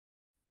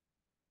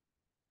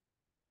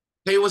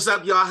Hey, what's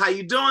up, y'all? How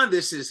you doing?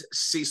 This is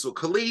Cecil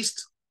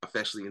Calliste,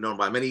 affectionately known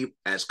by many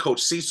as Coach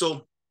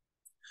Cecil.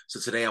 So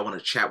today I want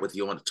to chat with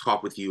you. I want to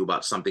talk with you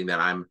about something that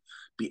I'm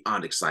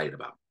beyond excited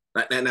about.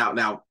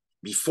 Now,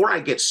 before I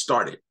get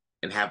started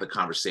and have the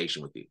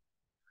conversation with you,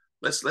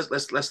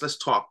 let's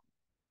talk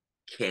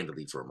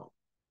candidly for a moment.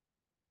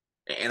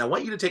 And I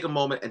want you to take a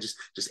moment and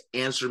just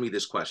answer me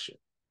this question: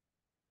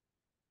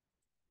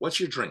 what's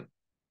your dream?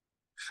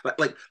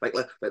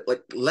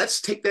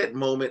 Let's take that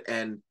moment,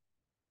 and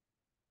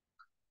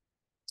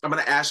I'm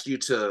going to ask you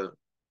to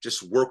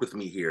just work with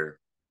me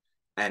here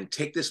and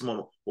take this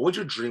moment. What would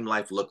your dream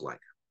life look like?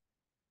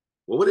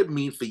 What would it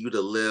mean for you to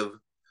live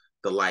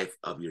the life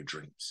of your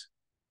dreams?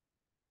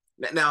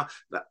 Now,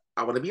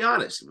 I want to be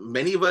honest.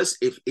 Many of us,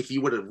 if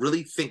you were to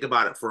really think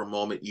about it for a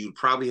moment, you'd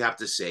probably have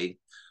to say,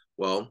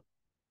 well,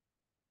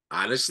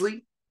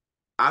 honestly,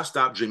 I've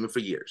stopped dreaming for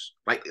years.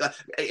 And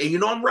you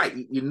know I'm right.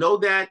 You know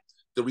that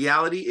the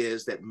reality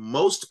is that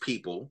most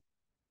people,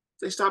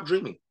 they stop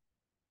dreaming.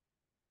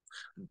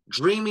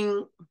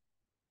 Dreaming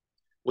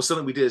was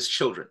something we did as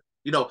children.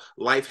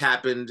 Life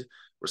happened,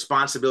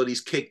 responsibilities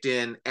kicked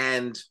in,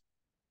 and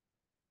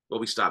well,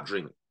 we stopped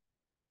dreaming.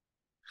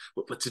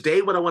 But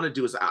today, what I want to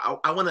do is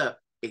I want to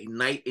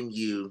ignite in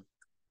you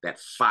that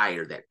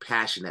fire, that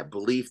passion, that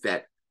belief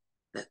that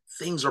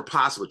things are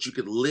possible, that you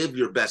could live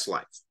your best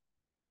life.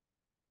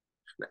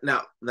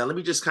 Now, let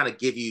me just kind of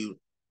give you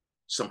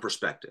some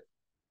perspective.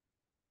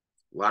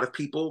 A lot of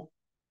people,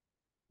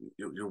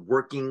 you're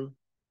working,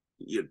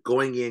 you're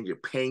going in, you're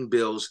paying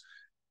bills,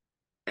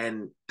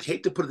 and I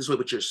hate to put it this way,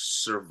 but you're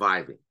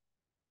surviving.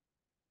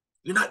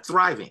 You're not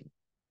thriving.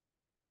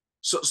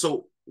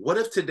 So what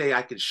if today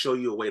I could show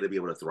you a way to be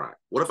able to thrive?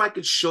 What if I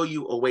could show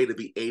you a way to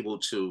be able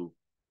to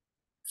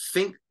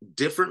think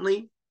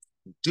differently,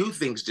 do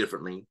things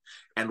differently,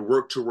 and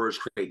work towards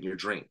creating your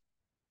dream?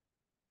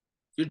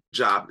 Your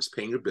job is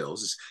paying your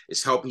bills,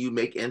 is helping you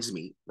make ends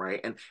meet, right?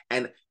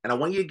 And I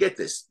want you to get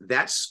this.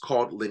 That's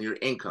called linear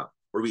income,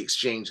 where we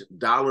exchange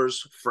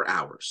dollars for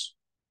hours.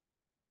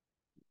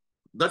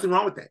 Nothing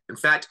wrong with that. In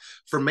fact,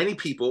 for many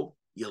people,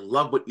 you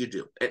love what you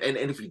do. And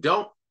if you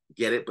don't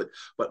get it,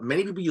 but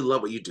many people, you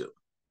love what you do.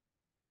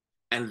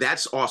 And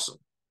that's awesome.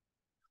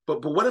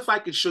 But what if I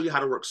could show you how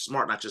to work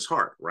smart, not just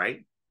hard,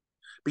 right?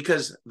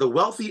 Because the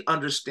wealthy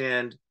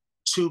understand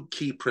two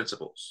key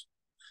principles.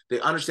 They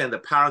understand the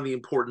power and the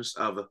importance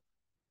of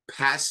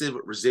passive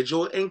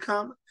residual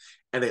income,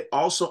 and they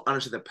also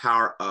understand the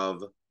power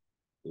of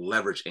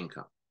leverage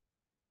income.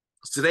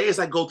 Today, as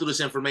I go through this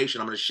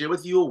information, I'm going to share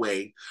with you a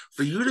way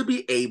for you to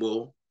be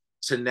able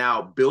to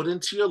now build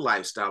into your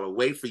lifestyle, a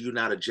way for you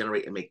now to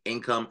generate and make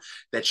income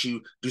that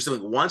you do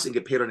something once and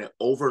get paid on it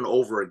over and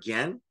over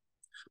again.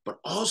 But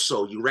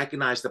also you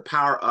recognize the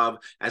power of,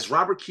 as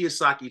Robert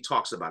Kiyosaki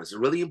talks about, it's a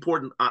really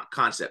important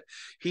concept.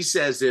 He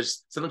says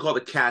there's something called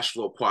the cash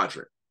flow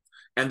quadrant.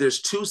 And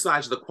there's two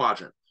sides of the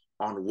quadrant.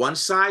 On one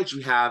side,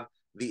 you have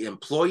the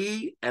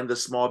employee and the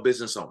small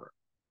business owner.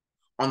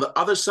 On the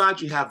other side,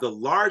 you have the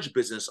large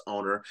business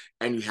owner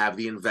and you have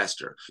the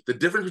investor. The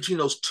difference between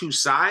those two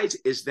sides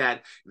is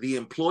that the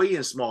employee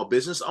and small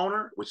business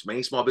owner, which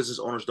many small business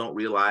owners don't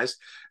realize,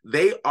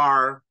 they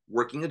are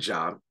working a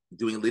job,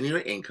 doing linear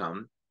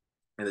income.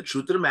 And the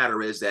truth of the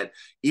matter is that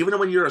even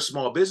when you're a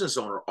small business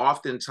owner,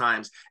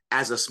 oftentimes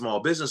as a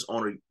small business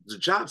owner, the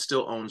job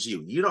still owns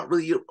you. You don't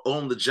really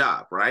own the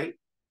job, right?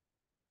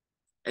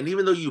 And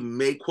even though you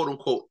may, quote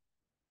unquote,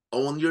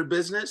 own your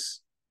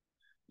business,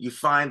 you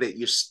find that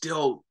you're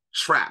still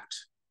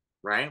trapped,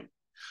 right?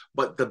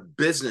 But the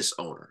business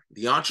owner,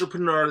 the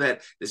entrepreneur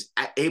that is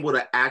able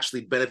to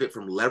actually benefit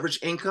from leverage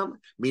income,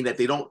 meaning that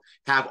they don't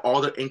have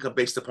all their income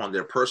based upon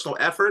their personal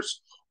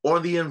efforts, or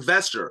the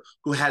investor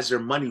who has their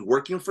money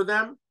working for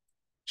them,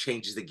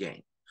 changes the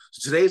game.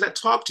 So today, as I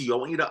talk to you, I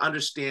want you to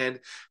understand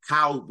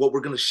how what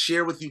we're going to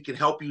share with you can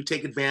help you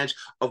take advantage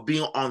of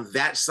being on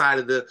that side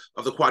of the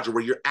quadrant,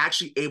 where you're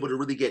actually able to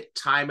really get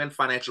time and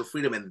financial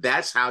freedom, and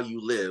that's how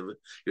you live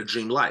your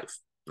dream life.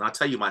 And I'll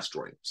tell you my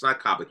story. It's not a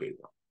complicated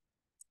one.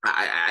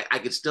 I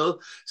can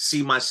still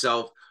see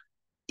myself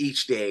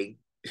each day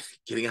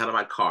getting out of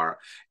my car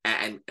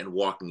and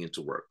walking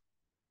into work.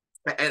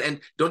 And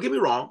don't get me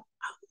wrong,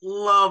 I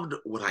loved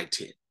what I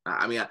did.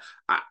 I mean,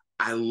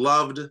 I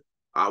loved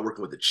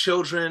working with the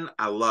children.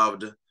 I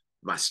loved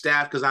my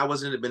staff because I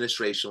was in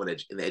administration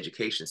in the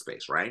education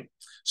space, right?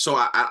 So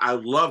I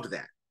loved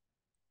that.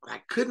 What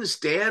I couldn't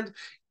stand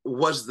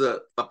was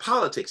the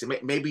politics. And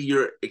maybe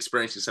you're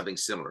experiencing something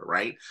similar,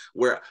 right?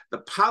 Where the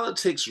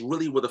politics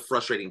really were the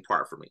frustrating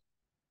part for me.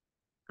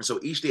 And so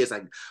each day as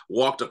I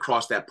walked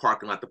across that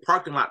parking lot, the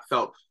parking lot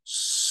felt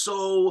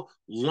so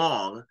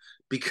long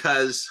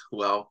because,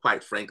 well,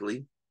 quite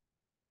frankly,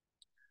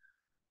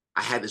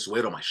 I had this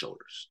weight on my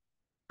shoulders.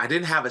 I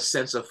didn't have a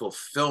sense of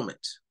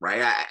fulfillment,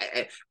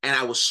 right? And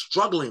I was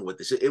struggling with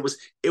this. It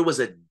was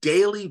a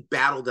daily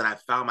battle that I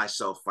found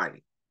myself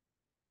fighting.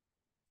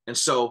 And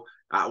so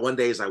one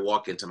day as I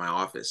walk into my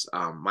office,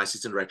 my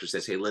assistant director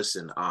says, "Hey,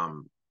 listen,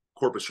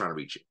 corporate's trying to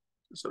reach you."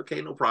 I said,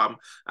 "Okay, no problem."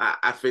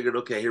 I figured,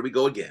 okay, here we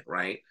go again,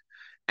 right?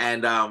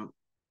 And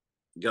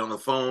get on the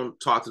phone,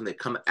 talk to them. They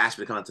come, ask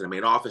me to come out to the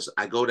main office.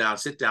 I go down,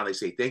 sit down. They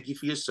say, thank you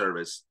for your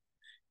service.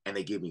 And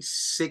they give me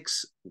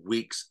 6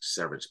 weeks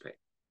severance pay.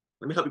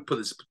 Let me help you put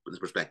this in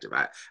perspective.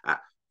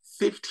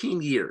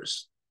 15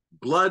 years,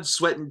 blood,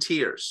 sweat, and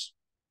tears.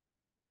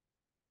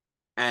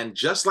 And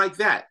just like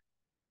that,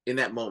 in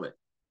that moment,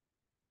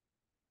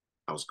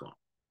 I was gone.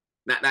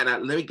 Now,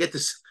 let me get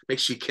this, make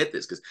sure you get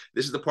this, because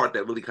this is the part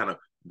that really kind of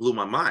blew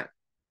my mind.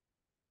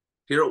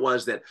 Here it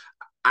was that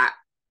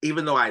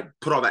even though I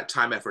put all that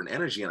time, effort, and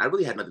energy in, I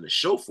really had nothing to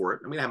show for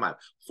it. I mean, I had my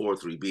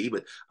 403B,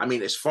 but I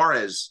mean, as far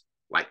as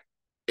like,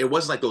 it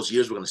wasn't like those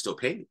years were going to still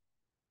pay me.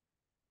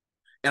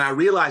 And I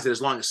realized that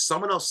as long as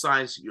someone else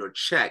signs your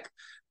check,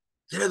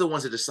 they're the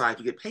ones that decide if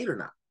you get paid or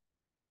not.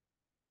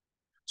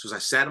 So as I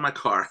sat in my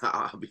car,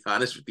 I'll be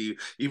honest with you,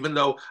 even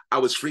though I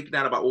was freaking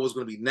out about what was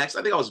going to be next,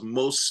 I think I was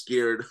most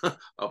scared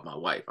of my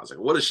wife. I was like,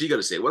 what is she going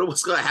to say?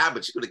 What's going to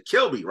happen? She's going to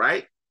kill me,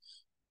 right?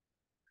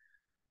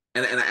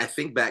 And I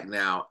think back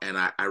now, and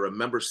I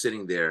remember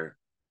sitting there,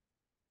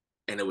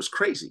 and it was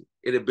crazy.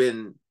 It had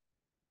been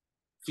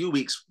a few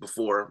weeks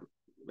before,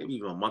 maybe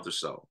even a month or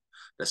so,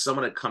 that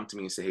someone had come to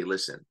me and said, hey,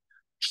 listen,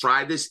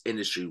 try this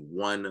industry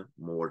one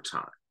more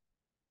time.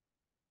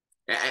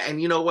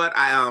 And you know what?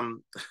 I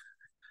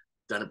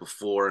done it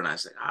before, and I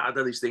said, I've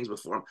done these things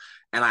before.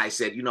 And I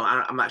said,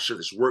 I'm not sure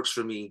this works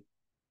for me.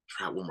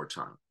 Try it one more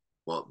time.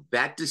 Well,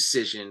 that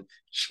decision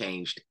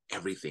changed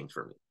everything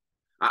for me.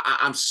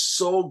 I'm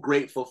so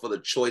grateful for the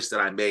choice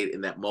that I made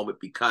in that moment,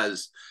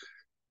 because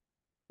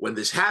when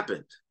this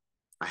happened,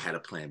 I had a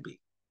plan B.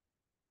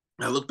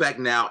 I look back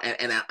now,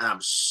 and I'm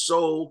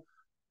so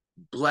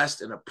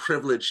blessed and a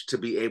privilege to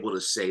be able to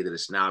say that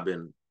it's now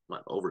been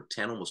over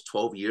 10, almost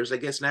 12 years, I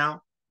guess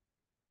now,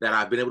 that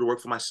I've been able to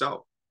work for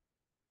myself.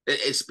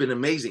 It's been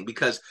amazing,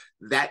 because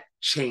that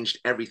changed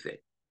everything.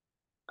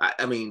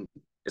 I mean,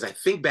 as I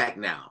think back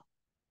now,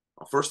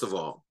 first of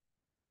all,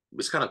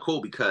 it's kind of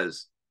cool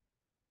because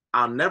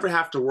I'll never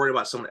have to worry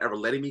about someone ever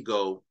letting me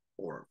go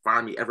or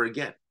firing me ever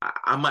again.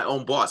 I'm my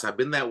own boss. I've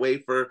been that way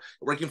for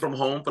working from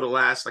home for the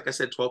last, like I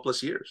said, 12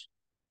 plus years.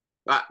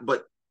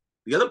 But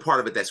the other part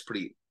of it that's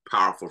pretty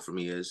powerful for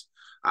me is,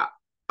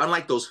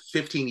 unlike those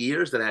 15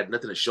 years that I had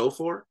nothing to show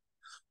for,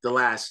 the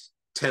last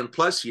 10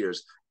 plus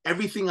years,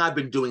 everything I've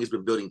been doing has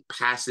been building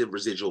passive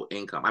residual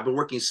income. I've been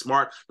working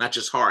smart, not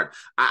just hard.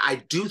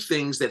 I do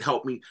things that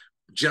help me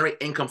generate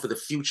income for the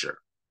future.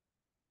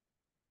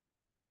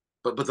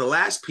 But the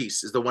last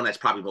piece is the one that's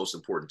probably most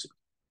important to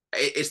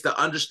me. It's the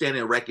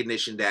understanding and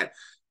recognition that,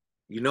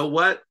 you know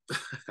what?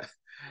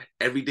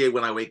 Every day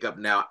when I wake up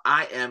now,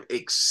 I am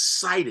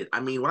excited. I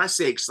mean, when I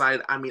say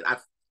excited, I mean, I'm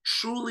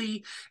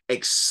truly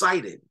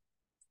excited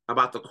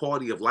about the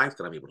quality of life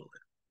that I'm able to live.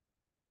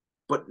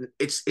 But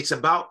it's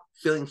about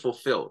feeling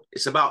fulfilled.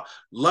 It's about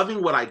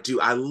loving what I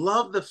do. I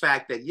love the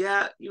fact that,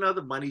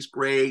 the money's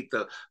great,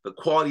 the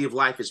quality of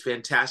life is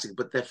fantastic,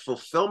 but the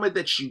fulfillment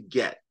that you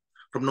get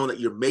from knowing that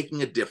you're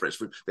making a difference,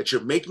 that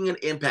you're making an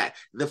impact,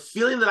 the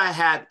feeling that I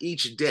have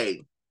each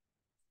day,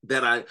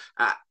 that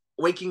I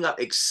waking up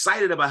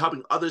excited about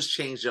helping others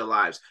change their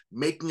lives,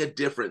 making a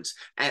difference,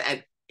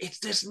 and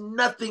there's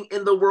nothing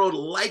in the world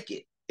like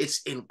it.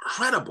 It's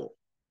incredible.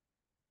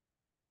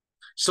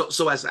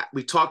 So as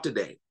we talk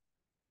today,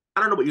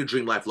 I don't know what your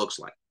dream life looks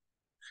like.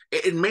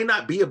 It may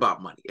not be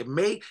about money. It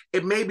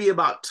may be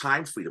about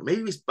time freedom.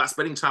 Maybe it's about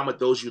spending time with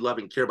those you love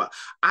and care about.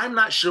 I'm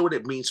not sure what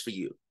it means for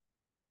you.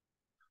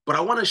 But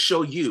I want to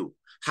show you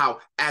how,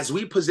 as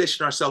we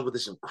position ourselves with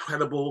this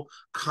incredible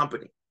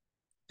company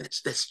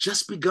that's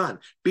just begun,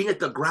 being at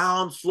the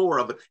ground floor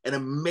of an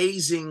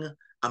amazing,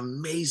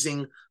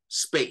 amazing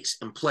space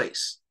and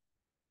place,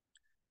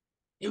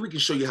 and we can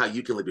show you how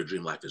you can live your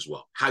dream life as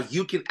well, how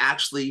you can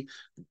actually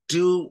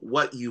do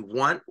what you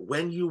want,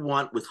 when you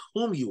want, with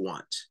whom you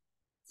want,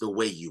 the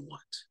way you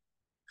want.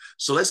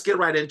 So let's get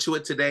right into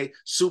it today.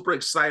 Super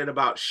excited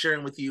about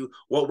sharing with you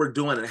what we're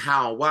doing and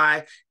how and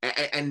why.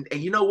 And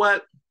you know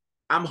what?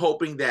 I'm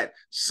hoping that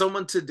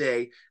someone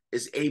today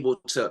is able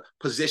to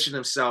position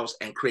themselves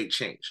and create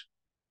change.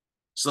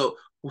 So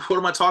what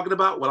am I talking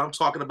about? Well, I'm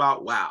talking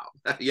about WOW.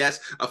 Yes,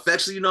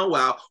 affectionately,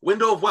 WOW,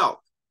 window of wealth.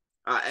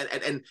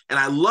 And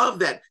I love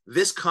that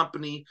this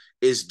company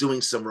is doing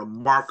some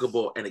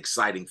remarkable and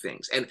exciting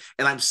things. And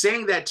I'm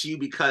saying that to you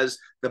because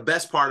the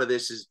best part of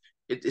this is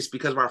it's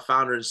because of our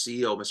founder and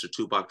CEO, Mr.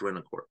 Tupac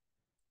Drenancourt.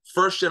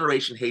 First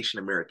generation Haitian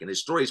American. His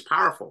story is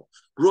powerful.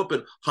 Grew up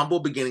in humble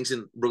beginnings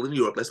in Brooklyn,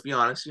 New York. Let's be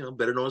honest,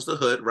 better known as the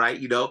hood, right?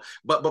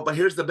 But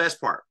here's the best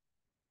part.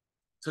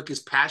 Took his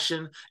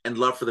passion and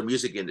love for the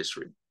music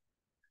industry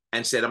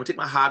and said, I'm gonna take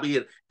my hobby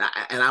and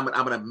I'm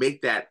gonna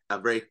make that a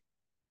very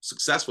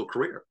successful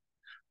career.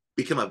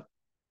 Become a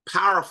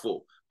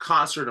powerful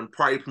concert and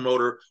party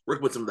promoter,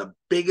 working with some of the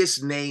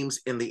biggest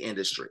names in the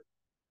industry.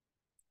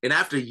 And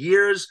after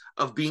years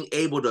of being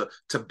able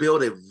to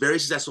build a very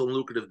successful and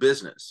lucrative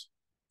business,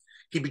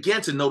 he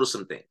began to notice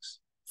some things.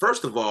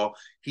 First of all,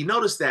 he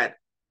noticed that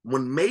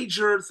when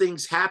major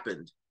things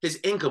happened, his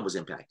income was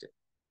impacted.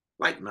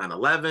 like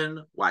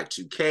 9/11,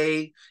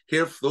 Y2K.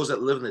 Here, for those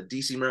that live in the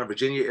DC, Maryland,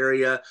 Virginia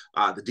area,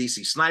 the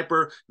DC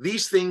sniper,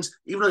 these things,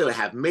 even though they would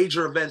have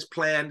major events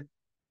planned,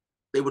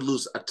 they would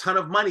lose a ton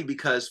of money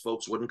because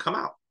folks wouldn't come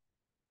out.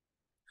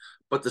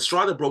 But the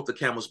straw that broke the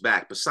camel's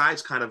back,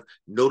 besides kind of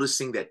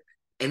noticing that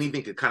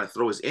anything could kind of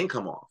throw his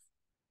income off,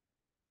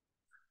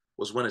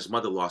 was when his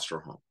mother lost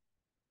her home.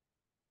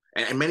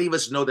 And many of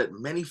us know that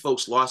many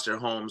folks lost their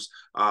homes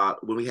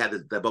when we had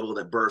the bubble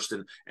that burst,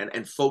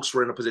 and folks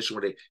were in a position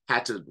where they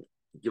had to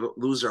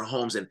lose their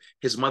homes, and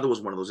his mother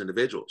was one of those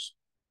individuals.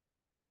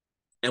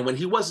 And when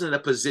he wasn't in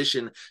a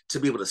position to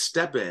be able to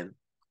step in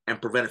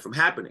and prevent it from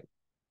happening,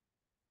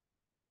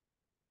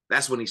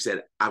 that's when he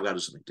said, I've got to do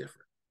something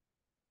different.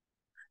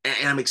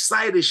 And I'm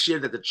excited to share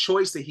that the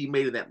choice that he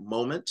made in that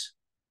moment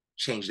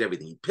changed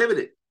everything. He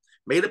pivoted,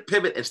 made a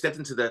pivot, and stepped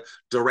into the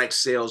direct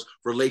sales,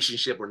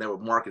 relationship, or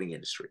network marketing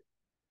industry.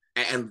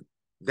 And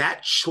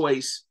that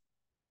choice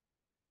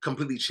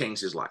completely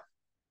changed his life.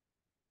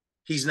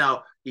 He's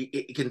now,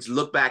 he can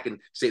look back and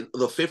say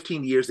the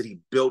 15 years that he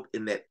built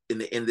in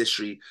the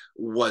industry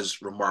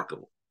was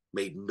remarkable.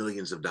 Made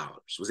millions of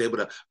dollars, was able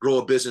to grow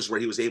a business where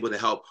he was able to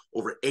help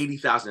over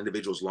 80,000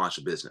 individuals launch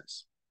a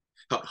business,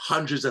 help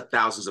hundreds of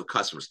thousands of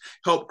customers,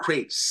 help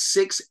create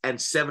 6- and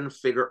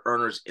 7-figure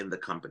earners in the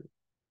company.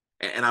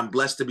 And I'm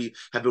blessed to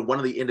have been one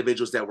of the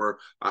individuals that were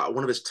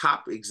one of his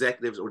top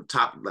executives or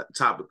top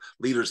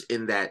leaders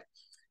in that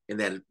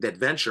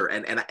venture.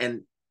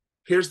 And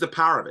here's the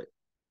power of it.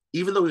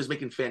 Even though he was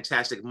making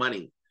fantastic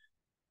money,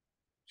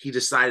 he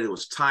decided it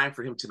was time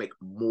for him to make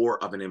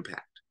more of an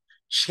impact,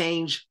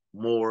 change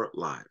more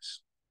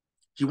lives.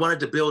 He wanted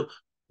to build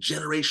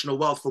generational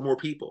wealth for more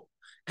people.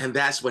 And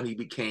that's when he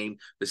became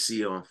the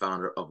CEO and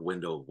founder of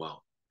Window of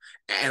Wealth.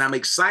 And I'm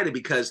excited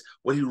because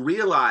what he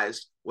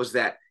realized was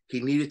that he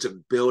needed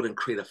to build and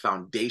create a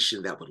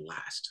foundation that would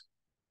last.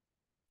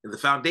 And the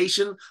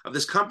foundation of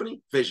this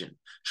company, vision,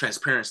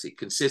 transparency,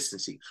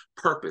 consistency,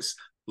 purpose,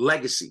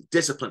 legacy,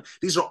 discipline.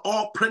 These are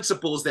all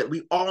principles that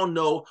we all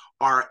know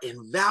are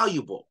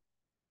invaluable.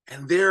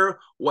 And they're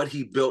what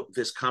he built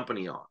this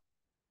company on.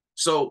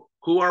 So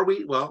who are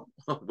we? Well,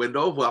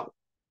 Window of Wealth,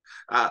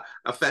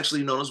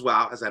 affectionately known as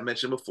WOW, as I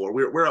mentioned before.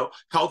 We're a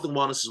health and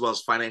wellness as well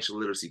as financial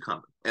literacy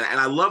company. And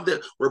I love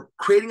that we're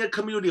creating a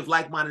community of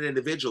like-minded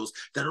individuals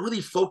that are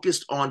really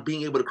focused on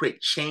being able to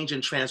create change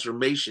and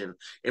transformation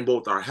in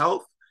both our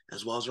health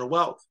as well as our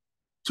wealth.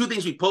 Two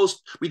things we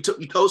toast to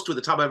at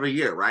the top of every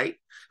year, right?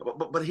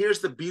 But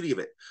here's the beauty of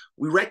it.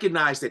 We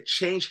recognize that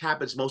change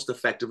happens most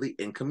effectively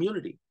in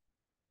community.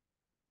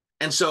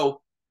 And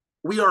so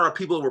we are a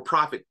people over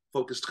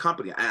profit-focused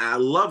company. And I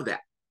love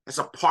that. That's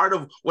a part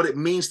of what it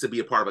means to be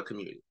a part of a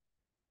community.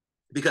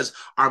 Because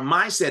our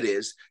mindset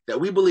is that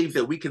we believe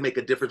that we can make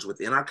a difference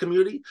within our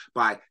community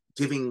by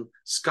giving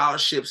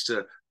scholarships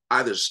to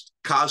either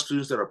college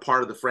students that are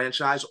part of the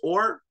franchise,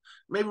 or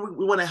maybe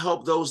we want to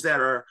help those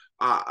that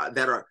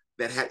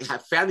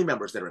have family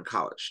members that are in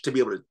college to be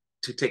able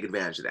to take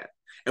advantage of that.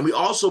 And we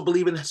also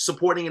believe in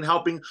supporting and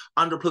helping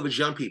underprivileged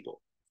young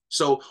people.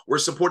 So we're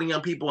supporting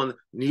young people in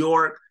New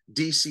York,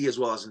 DC, as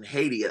well as in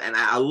Haiti. And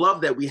I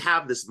love that we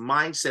have this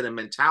mindset and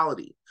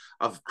mentality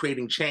of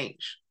creating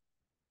change.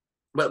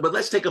 But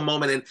let's take a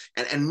moment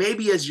and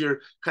maybe as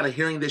you're kind of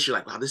hearing this, you're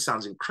like, wow, this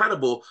sounds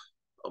incredible.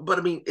 But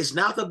I mean, is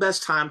now the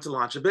best time to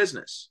launch a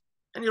business?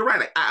 And you're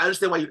right. I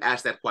understand why you'd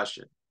ask that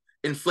question.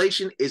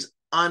 Inflation is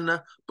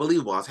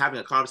unbelievable. I was having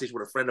a conversation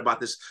with a friend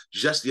about this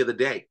just the other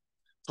day,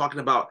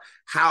 talking about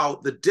how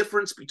the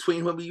difference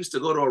between when we used to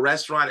go to a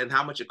restaurant and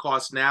how much it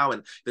costs now.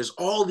 And there's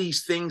all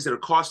these things that are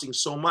costing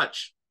so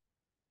much.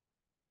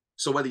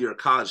 So whether you're a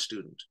college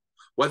student,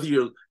 whether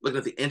you're looking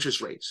at the interest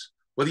rates,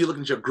 whether you're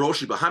looking at your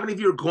grocery bill, how many of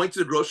you are going to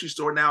the grocery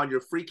store now and you're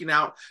freaking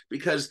out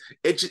because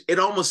it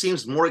almost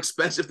seems more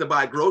expensive to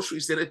buy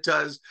groceries than it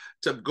does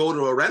to go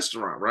to a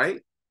restaurant,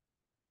 right?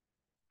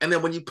 And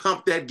then when you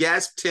pump that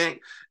gas tank,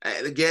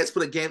 the gas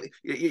put again,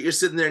 you're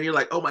sitting there and you're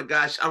like, oh my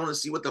gosh, I want to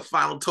see what the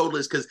final total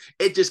is because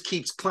it just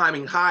keeps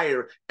climbing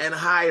higher and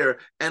higher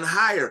and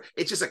higher.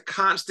 It's just a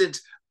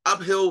constant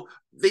uphill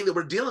thing that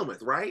we're dealing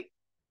with, right?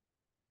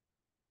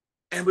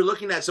 And we're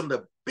looking at some of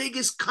the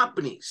biggest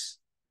companies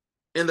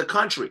in the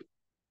country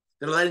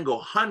that are letting go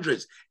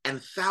hundreds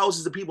and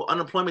thousands of people.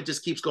 Unemployment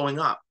just keeps going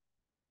up.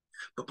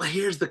 But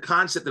here's the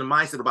concept and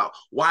mindset about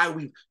why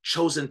we've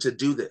chosen to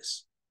do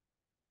this.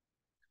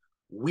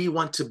 We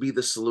want to be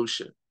the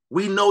solution.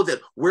 We know that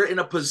we're in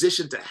a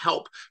position to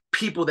help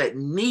people that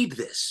need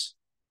this,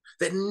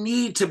 that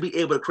need to be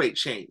able to create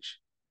change.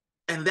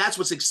 And that's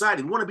what's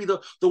exciting. We want to be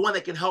the one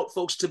that can help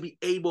folks to be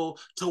able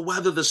to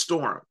weather the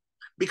storm,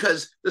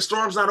 because the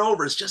storm's not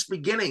over. It's just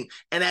beginning.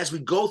 And as we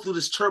go through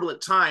this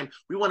turbulent time,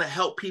 we want to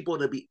help people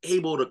to be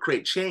able to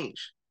create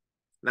change.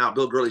 Now,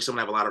 Bill Gurley, someone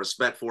I have a lot of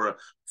respect for, a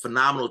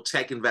phenomenal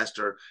tech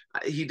investor.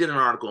 He did an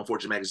article in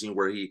Fortune magazine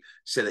where he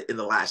said that in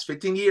the last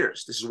 15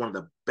 years, this is one of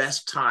the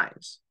best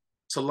times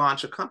to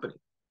launch a company.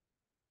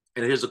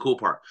 And here's the cool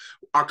part.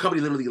 Our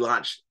company literally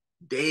launched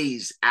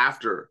days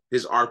after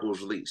his article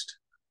was released.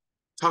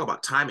 Talk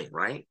about timing,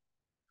 right?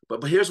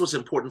 But here's what's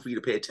important for you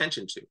to pay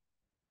attention to.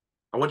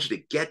 I want you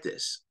to get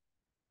this.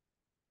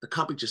 The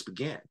company just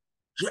began.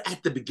 You're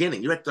at the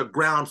beginning. You're at the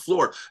ground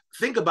floor.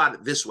 Think about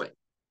it this way.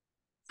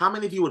 How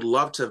many of you would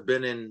love to have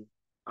been in,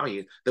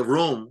 the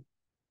room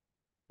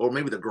or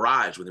maybe the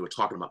garage when they were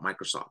talking about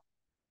Microsoft?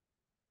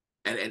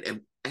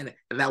 And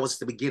that was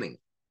the beginning.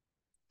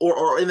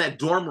 Or in that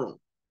dorm room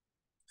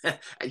at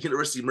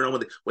University of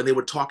Maryland when they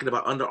were talking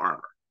about Under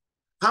Armour.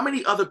 How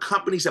many other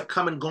companies have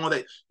come and gone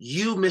that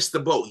you missed the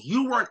boat?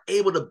 You weren't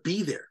able to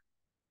be there.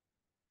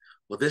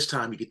 Well, this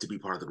time you get to be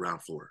part of the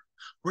ground floor.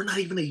 We're not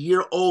even a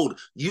year old.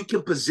 You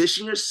can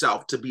position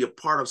yourself to be a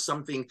part of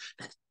something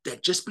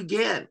that just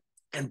began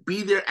and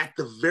be there at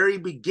the very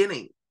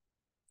beginning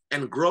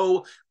and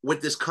grow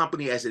with this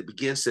company as it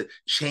begins to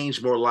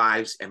change more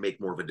lives and make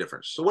more of a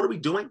difference. So what are we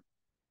doing?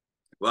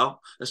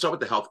 Well, let's start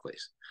with the health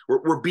place.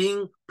 We're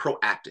being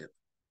proactive.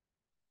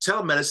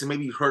 Telemedicine,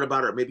 maybe you've heard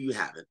about it or maybe you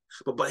haven't.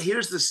 But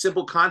here's the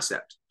simple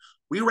concept.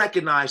 We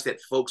recognize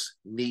that folks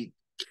need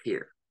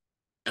care.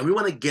 And we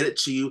want to get it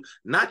to you,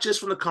 not just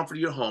from the comfort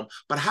of your home,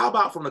 but how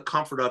about from the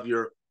comfort of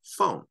your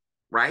phone,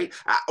 right?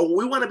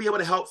 We want to be able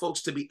to help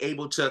folks to be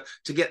able to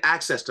get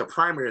access to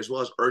primary as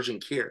well as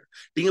urgent care,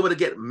 being able to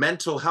get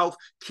mental health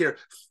care,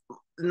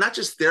 not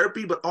just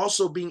therapy, but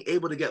also being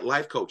able to get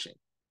life coaching,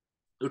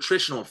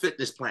 nutritional and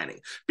fitness planning,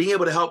 being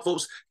able to help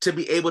folks to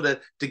be able to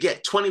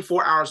get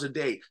 24 hours a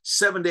day,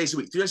 7 days a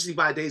week,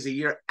 365 days a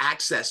year,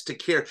 access to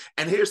care.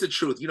 And here's the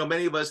truth.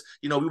 Many of us,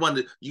 we want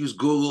to use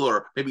Google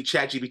or maybe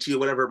ChatGPT or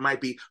whatever it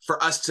might be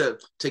for us to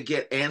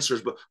get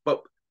answers.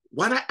 But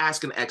why not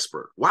ask an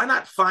expert? Why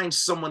not find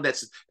someone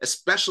that's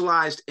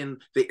specialized in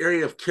the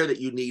area of care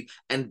that you need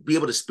and be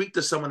able to speak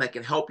to someone that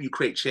can help you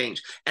create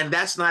change? And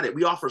that's not it.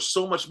 We offer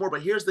so much more,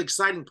 but here's the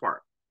exciting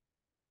part.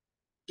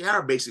 Yeah,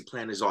 our basic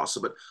plan is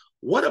awesome, but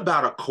what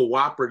about a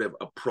cooperative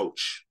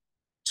approach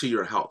to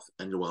your health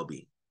and your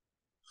well-being?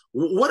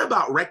 What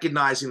about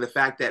recognizing the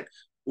fact that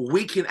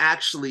we can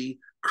actually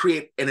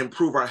create and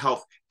improve our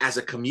health as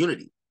a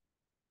community?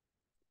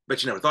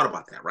 Bet you never thought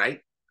about that,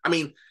 right?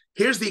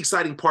 Here's the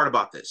exciting part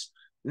about this.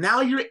 Now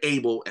you're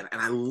able, and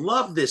I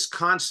love this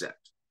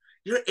concept,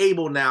 you're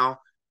able now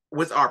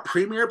with our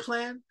Premier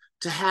plan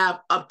to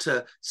have up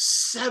to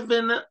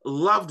 7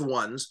 loved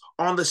ones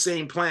on the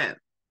same plan.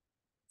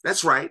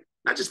 That's right.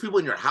 Not just people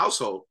in your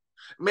household.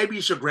 Maybe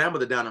it's your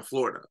grandmother down in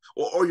Florida,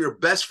 or your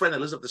best friend that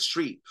lives up the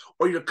street,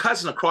 or your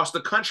cousin across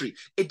the country.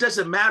 It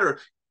doesn't matter.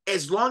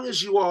 As long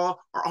as you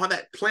all are on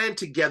that plan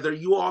together,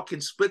 you all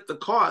can split the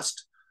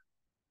cost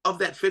of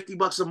that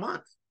 $50 a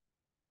month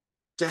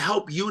to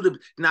help you to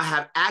now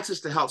have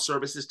access to health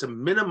services to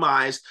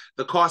minimize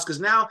the cost. Because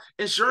now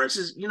insurance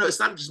is, it's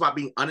not just about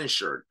being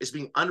uninsured. It's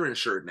being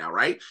underinsured now,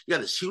 right? You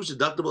got this huge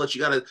deductible that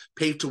you got to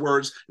pay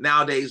towards.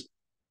 Nowadays,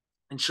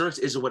 insurance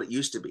isn't what it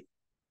used to be.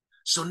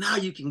 So now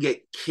you can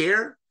get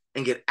care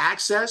and get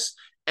access.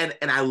 And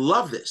I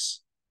love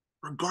this,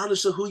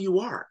 regardless of who you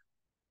are.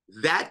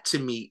 That to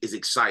me is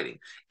exciting.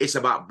 It's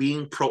about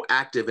being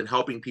proactive and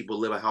helping people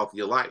live a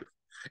healthier life.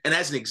 And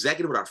as an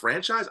executive with our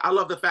franchise, I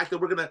love the fact that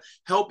we're going to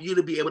help you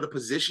to be able to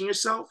position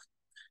yourself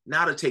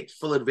now to take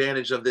full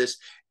advantage of this,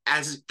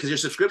 because your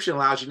subscription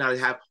allows you now to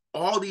have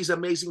all these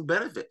amazing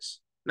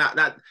benefits.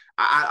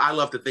 I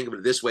love to think of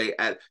it this way.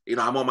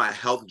 I'm on my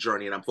health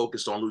journey and I'm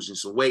focused on losing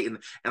some weight. And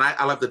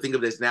I love to think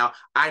of this now.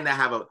 I now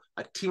have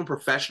a team of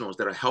professionals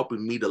that are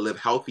helping me to live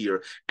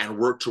healthier and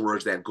work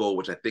towards that goal,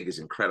 which I think is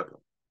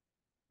incredible.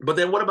 But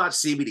then what about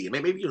CBD?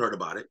 Maybe you heard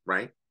about it,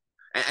 right?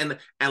 And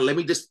let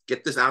me just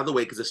get this out of the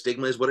way because the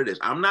stigma is what it is.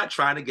 I'm not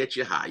trying to get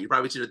you high. You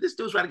probably said this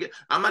dude's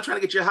I'm not trying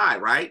to get you high,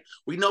 right?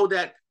 We know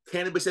that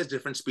cannabis has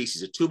different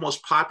species. The 2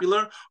 most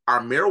popular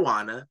are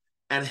marijuana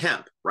and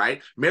hemp,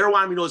 right?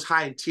 Marijuana, we know, is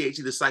high in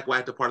THC, the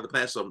psychoactive part of the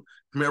plant, so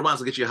marijuana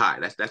will get you high.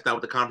 That's not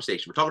what the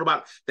conversation. We're talking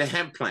about the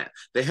hemp plant.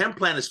 The hemp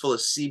plant is full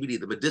of CBD,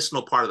 the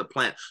medicinal part of the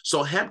plant.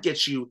 So hemp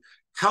gets you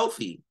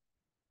healthy,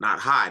 not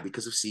high,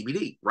 because of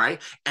CBD,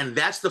 right? And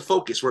that's the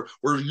focus.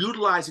 We're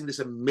utilizing this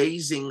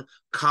amazing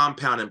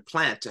compound and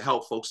plant to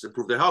help folks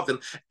improve their health. And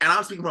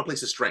I'm speaking from a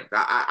place of strength.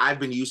 I've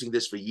been using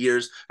this for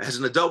years. As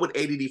an adult with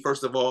ADD,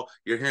 first of all,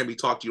 you're hearing me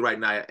talk to you right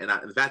now, and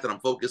the fact that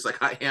I'm focused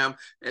like I am,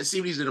 and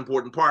CBD is an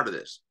important part of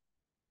this.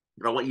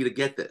 But I want you to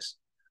get this.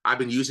 I've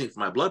been using it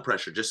for my blood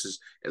pressure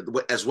just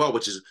as well,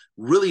 which is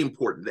really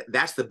important.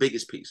 That's the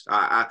biggest piece.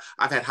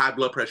 I've had high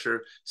blood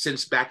pressure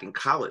since back in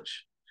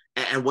college.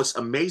 And what's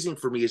amazing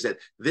for me is that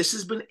this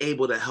has been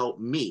able to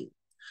help me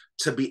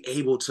to be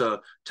able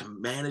to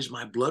manage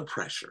my blood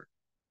pressure.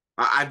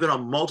 I've been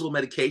on multiple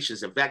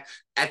medications. In fact,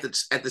 at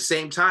the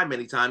same time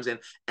many times, and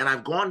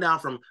I've gone down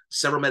from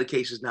several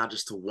medications now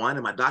just to 1.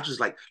 And my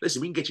doctor's like,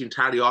 listen, we can get you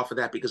entirely off of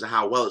that because of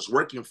how well it's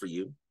working for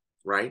you,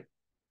 right?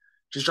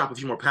 Just drop a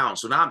few more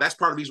pounds. So now that's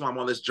part of the reason why I'm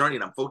on this journey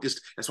and I'm focused.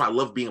 That's why I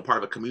love being a part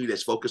of a community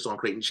that's focused on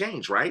creating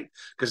change, right?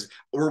 Because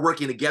we're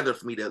working together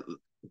for me to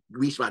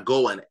reach my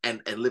goal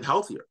and live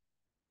healthier.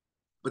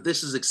 But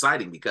this is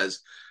exciting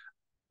because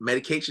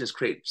medications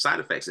create side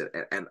effects,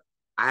 and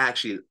I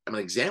actually am an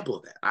example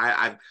of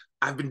that.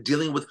 I've been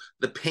dealing with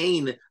the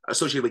pain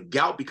associated with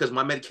gout because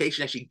my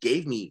medication actually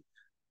gave me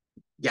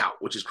gout,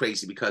 which is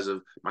crazy because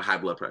of my high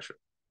blood pressure.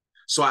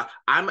 So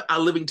I'm a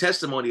living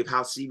testimony of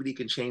how CBD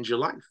can change your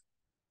life.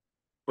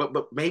 But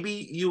maybe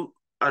you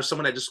are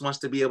someone that just wants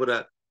to be able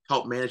to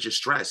help manage your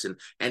stress, and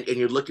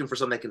you're looking for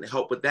something that can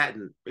help with that.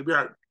 And maybe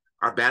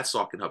our bath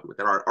salt can help you with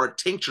that. Our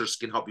tinctures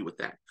can help you with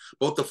that.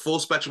 Both the full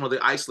spectrum of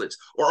the isolates,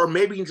 or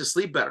maybe you need to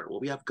sleep better. Well,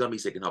 we have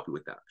gummies that can help you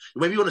with that.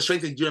 Maybe you want to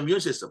strengthen your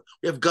immune system.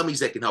 We have gummies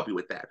that can help you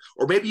with that.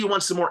 Or maybe you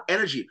want some more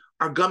energy.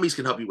 Our gummies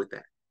can help you with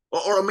that.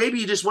 Or maybe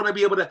you just want to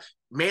be able to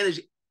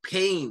manage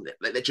pain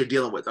that you're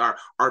dealing with, our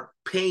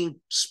pain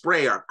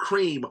spray, our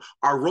cream,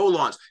 our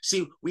roll-ons.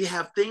 See, we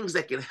have things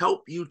that can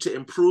help you to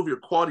improve your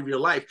quality of your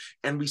life,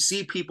 and we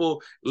see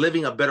people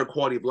living a better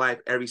quality of life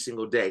every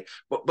single day.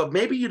 But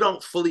maybe you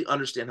don't fully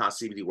understand how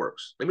CBD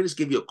works. Let me just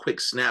give you a quick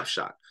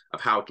snapshot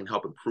of how it can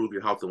help improve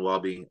your health and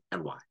well-being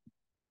and why.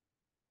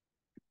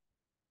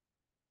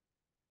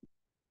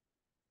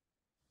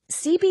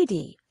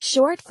 CBD,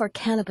 short for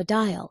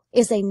cannabidiol,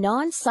 is a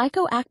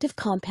non-psychoactive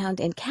compound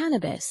in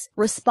cannabis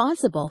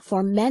responsible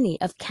for many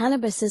of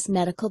cannabis's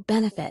medical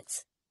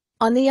benefits.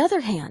 On the other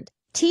hand,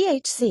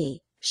 THC,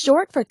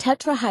 short for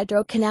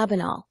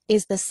tetrahydrocannabinol,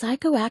 is the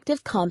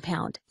psychoactive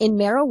compound in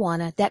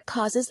marijuana that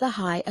causes the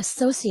high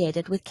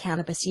associated with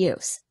cannabis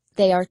use.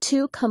 They are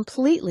two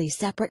completely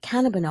separate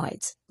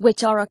cannabinoids,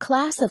 which are a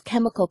class of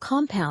chemical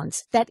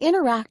compounds that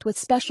interact with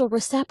special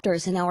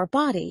receptors in our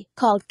body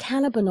called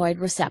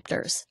cannabinoid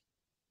receptors.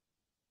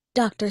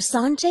 Dr.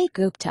 Sanjay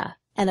Gupta,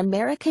 an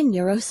American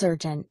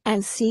neurosurgeon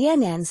and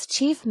CNN's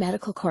chief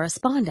medical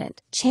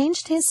correspondent,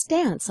 changed his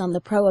stance on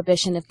the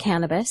prohibition of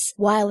cannabis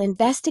while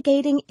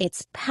investigating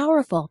its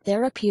powerful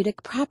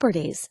therapeutic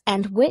properties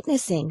and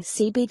witnessing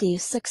CBD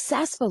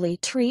successfully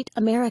treat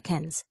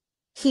Americans.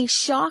 He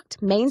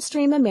shocked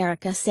mainstream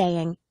America,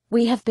 saying,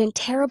 "We have been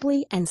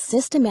terribly and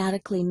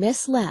systematically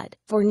misled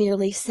for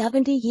nearly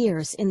 70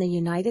 years in the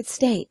United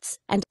States,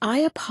 and I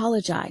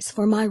apologize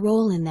for my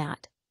role in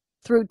that."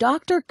 Through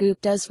Dr.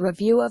 Gupta's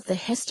review of the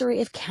history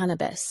of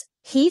cannabis,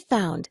 he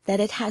found that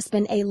it has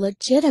been a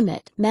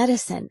legitimate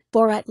medicine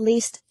for at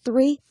least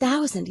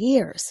 3,000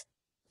 years.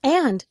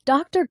 And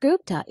Dr.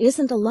 Gupta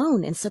isn't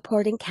alone in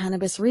supporting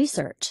cannabis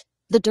research.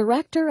 The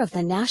director of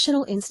the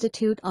National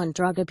Institute on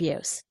Drug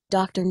Abuse,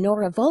 Dr.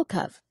 Nora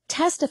Volkov,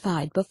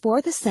 testified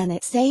before the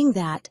Senate saying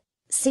that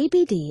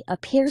CBD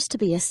appears to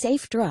be a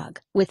safe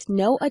drug with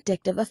no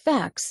addictive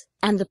effects,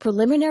 and the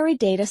preliminary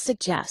data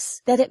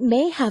suggests that it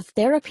may have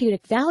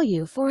therapeutic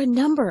value for a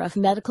number of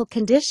medical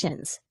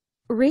conditions.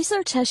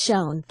 Research has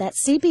shown that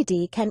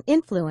CBD can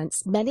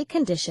influence many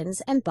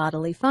conditions and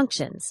bodily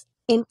functions,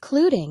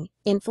 including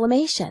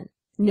inflammation,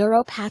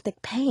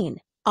 neuropathic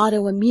pain,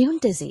 autoimmune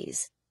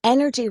disease,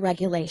 energy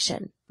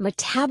regulation,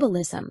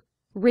 metabolism,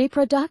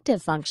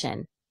 reproductive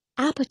function,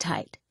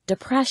 appetite,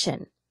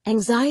 depression,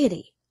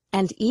 anxiety,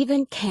 and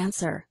even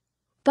cancer.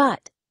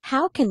 But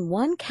how can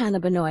one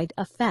cannabinoid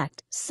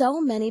affect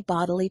so many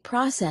bodily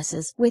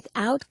processes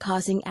without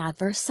causing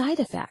adverse side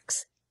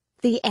effects?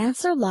 The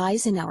answer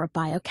lies in our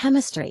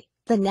biochemistry,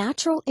 the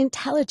natural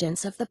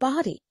intelligence of the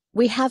body.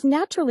 We have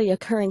naturally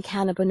occurring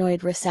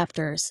cannabinoid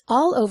receptors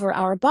all over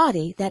our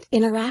body that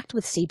interact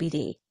with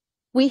CBD.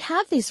 We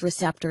have these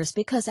receptors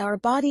because our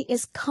body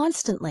is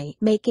constantly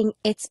making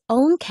its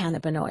own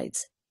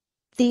cannabinoids.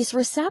 These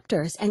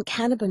receptors and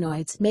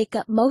cannabinoids make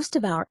up most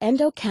of our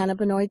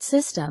endocannabinoid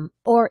system,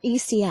 or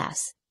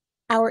ECS.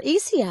 Our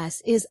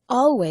ECS is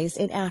always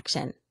in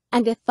action,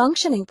 and if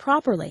functioning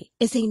properly,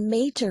 is a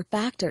major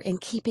factor in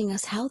keeping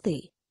us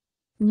healthy.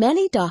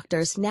 Many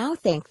doctors now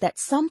think that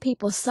some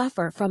people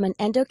suffer from an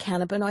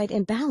endocannabinoid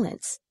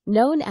imbalance,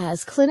 known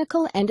as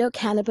clinical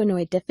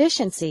endocannabinoid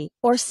deficiency,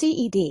 or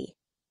CED.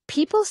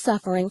 People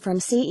suffering from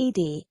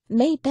CED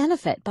may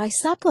benefit by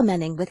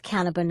supplementing with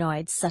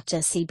cannabinoids such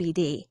as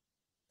CBD.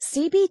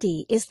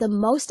 CBD is the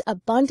most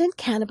abundant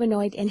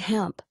cannabinoid in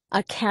hemp,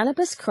 a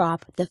cannabis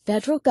crop the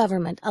federal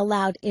government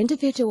allowed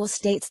individual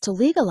states to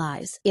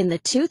legalize in the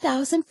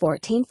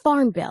 2014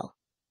 Farm Bill.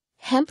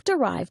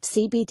 Hemp-derived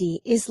CBD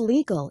is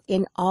legal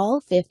in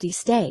all 50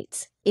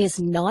 states, is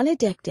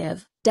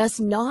non-addictive, does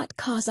not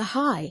cause a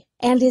high,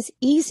 and is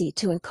easy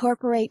to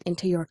incorporate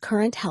into your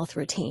current health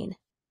routine.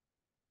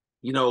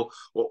 You know,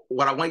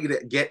 what I want you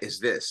to get is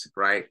this,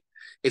 right?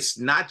 It's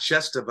not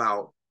just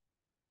about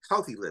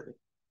healthy living.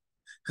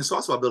 It's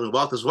also about building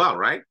wealth as well,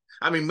 right?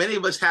 I mean, many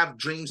of us have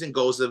dreams and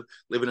goals of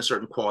living a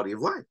certain quality of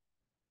life.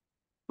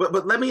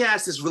 But let me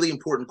ask this really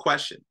important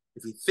question.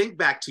 If you think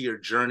back to your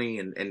journey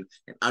and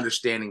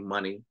understanding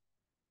money,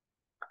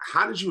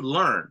 how did you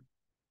learn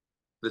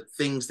the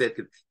things that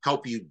could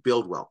help you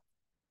build wealth?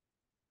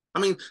 I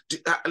mean,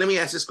 let me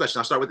ask this question.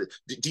 I'll start with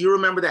it. Do you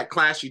remember that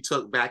class you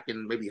took back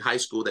in maybe high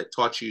school that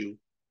taught you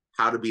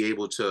how to be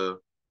able to,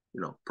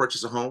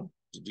 purchase a home?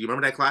 Do you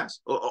remember that class?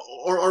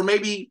 Or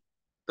maybe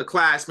the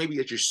class, maybe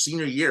at your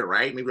senior year,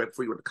 right? Maybe right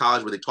before you went to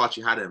college where they taught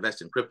you how to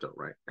invest in crypto,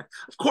 right?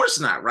 Of course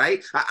not,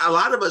 right? A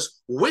lot of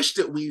us wish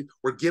that we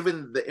were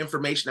given the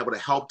information that would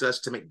have helped us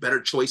to make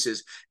better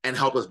choices and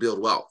help us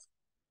build wealth.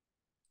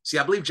 See,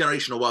 I believe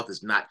generational wealth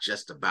is not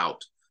just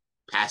about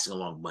passing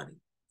along money.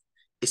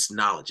 It's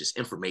knowledge, it's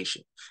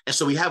information. And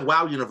so we have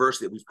Wow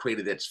University that we've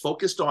created that's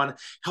focused on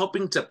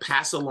helping to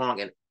pass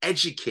along and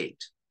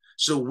educate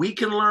so we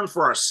can learn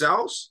for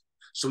ourselves,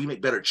 so we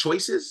make better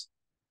choices,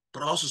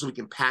 but also so we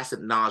can pass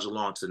that knowledge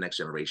along to the next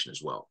generation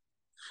as well.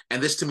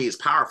 And this to me is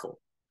powerful.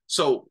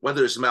 So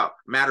whether it's about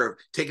matter of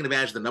taking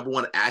advantage of the number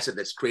one asset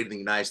that's created in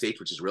the United States,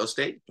 which is real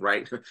estate,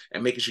 right?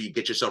 And making sure you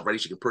get yourself ready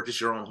so you can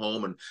purchase your own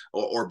home and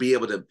or be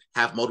able to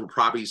have multiple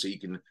properties so you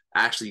can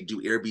actually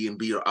do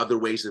Airbnb or other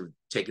ways of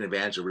taking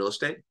advantage of real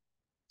estate.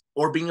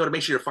 Or being able to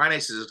make sure your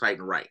finances are tight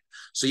and right.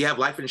 So you have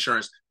life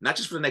insurance, not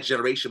just for the next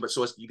generation, but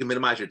so you can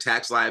minimize your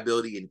tax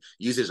liability and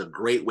use it as a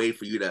great way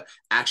for you to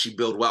actually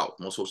build wealth.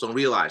 Most folks don't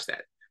realize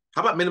that.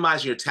 How about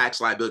minimizing your tax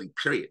liability,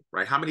 period,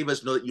 right? How many of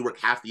us know that you work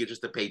half the year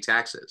just to pay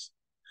taxes?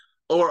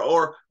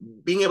 Or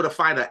being able to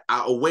find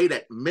a way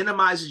that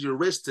minimizes your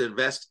risk to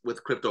invest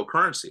with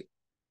cryptocurrency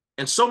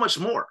and so much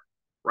more,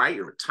 right?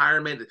 Your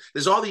retirement,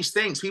 there's all these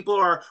things. People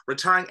are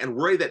retiring and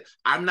worry that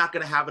I'm not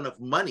going to have enough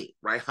money,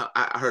 right?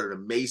 I heard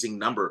an amazing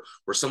number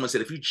where someone said,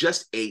 if you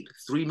just ate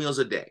 3 meals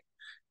a day,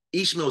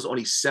 each meal is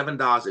only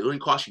 $7. It only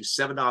costs you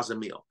 $7 a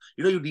meal.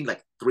 You know, you need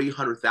like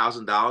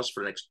 $300,000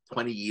 for the next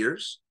 20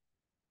 years.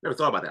 Never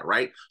thought about that,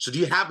 right? So do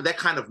you have that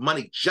kind of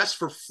money just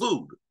for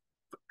food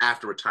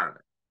after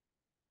retirement?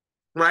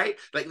 Right?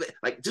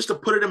 Like just to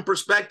put it in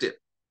perspective.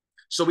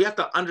 So we have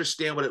to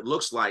understand what it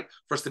looks like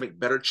for us to make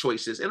better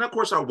choices. And of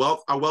course, our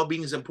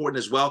well-being is important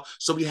as well.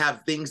 So we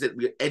have things that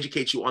we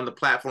educate you on the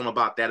platform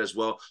about that as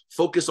well.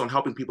 Focus on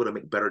helping people to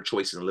make better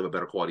choices and live a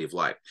better quality of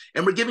life.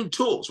 And we're giving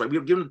tools, right?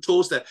 We're giving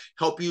tools that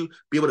help you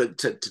be able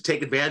to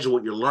take advantage of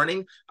what you're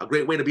learning, a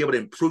great way to be able to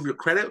improve your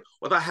credit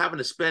without having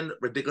to spend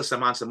ridiculous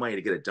amounts of money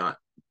to get it done.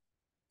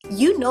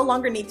 You no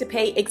longer need to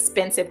pay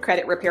expensive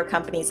credit repair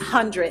companies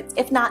hundreds,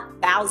 if not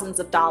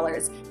thousands of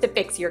dollars to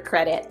fix your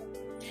credit.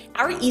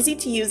 Our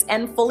easy-to-use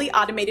and fully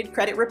automated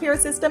credit repair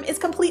system is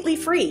completely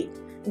free,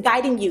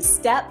 guiding you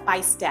step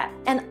by step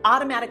and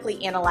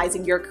automatically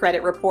analyzing your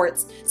credit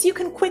reports so you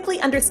can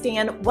quickly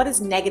understand what is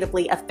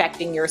negatively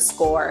affecting your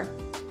score.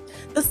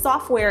 The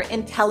software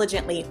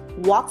intelligently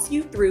walks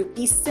you through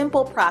the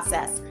simple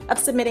process of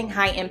submitting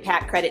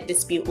high-impact credit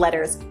dispute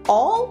letters,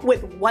 all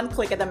with one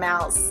click of the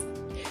mouse.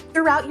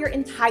 Throughout your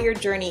entire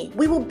journey,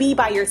 we will be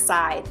by your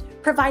side,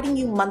 providing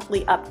you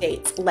monthly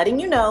updates, letting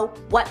you know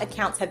what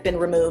accounts have been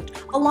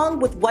removed, along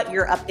with what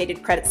your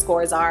updated credit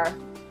scores are.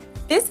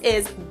 This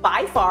is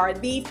by far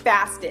the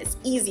fastest,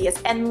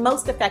 easiest, and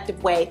most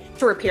effective way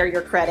to repair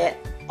your credit,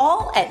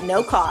 all at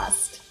no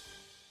cost.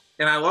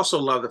 And I also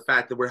love the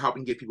fact that we're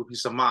helping give people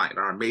peace of mind,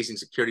 our amazing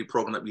security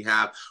program that we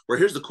have, where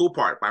here's the cool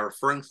part, by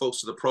referring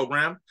folks to the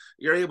program,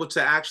 you're able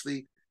to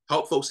actually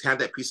help folks have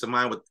that peace of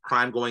mind with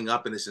crime going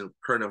up in this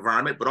current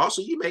environment, but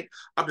also you make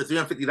up to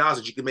 $350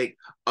 that you can make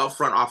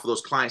upfront off of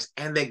those clients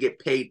and then get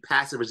paid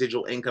passive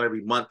residual income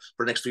every month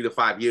for the next 3 to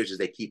 5 years as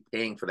they keep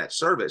paying for that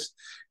service.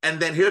 And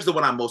then here's the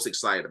one I'm most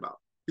excited about.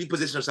 We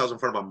position ourselves in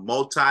front of a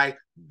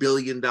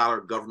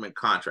multi-billion-dollar government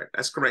contract.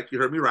 That's correct. You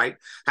heard me right.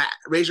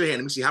 Raise your hand.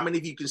 Let me see how many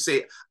of you can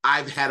say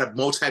I've had a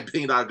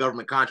multi-billion-dollar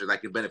government contract I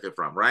can benefit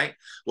from, right?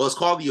 Well, it's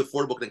called the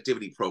Affordable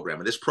Connectivity Program.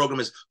 And this program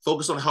is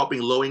focused on helping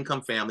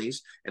low-income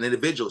families and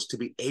individuals to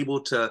be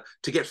able to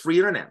get free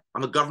internet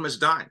on the government's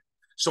dime.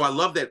 So I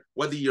love that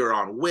whether you're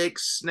on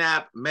Wix,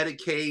 SNAP,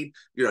 Medicaid,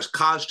 you're a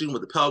college student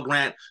with a Pell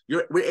Grant,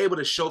 we're able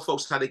to show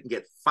folks how they can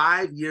get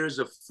 5 years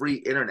of free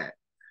internet,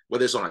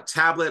 whether it's on a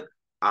tablet,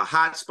 a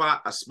hotspot,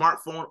 a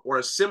smartphone, or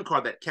a SIM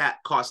card that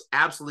costs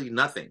absolutely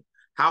nothing.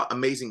 How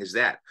amazing is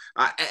that?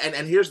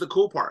 And here's the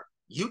cool part.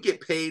 You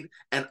get paid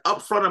an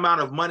upfront amount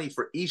of money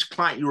for each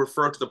client you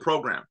refer to the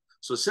program.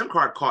 So a SIM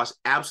card costs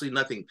absolutely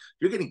nothing.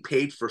 You're getting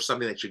paid for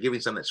something that you're giving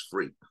something that's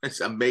free.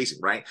 It's amazing,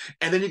 right?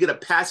 And then you get a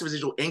passive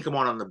residual income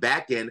on the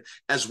back end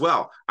as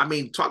well. I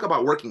mean, talk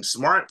about working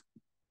smart.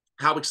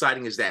 How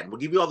exciting is that? And we'll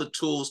give you all the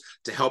tools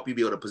to help you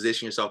be able to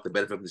position yourself to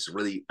benefit from this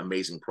really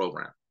amazing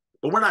program.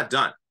 But we're not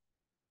done.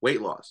 Weight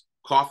loss,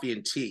 coffee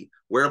and tea,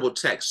 wearable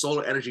tech,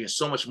 solar energy, and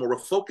so much more. We're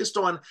focused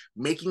on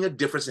making a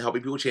difference and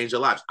helping people change their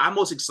lives. I'm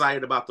most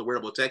excited about the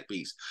wearable tech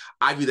piece.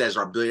 I view that as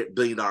our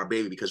billion-dollar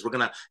baby because we're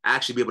going to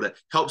actually be able to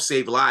help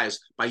save lives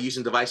by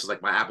using devices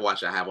like my Apple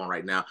Watch I have on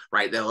right now,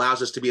 right? That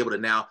allows us to be able to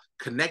now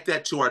connect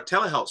that to our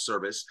telehealth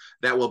service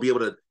that will be able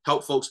to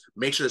help folks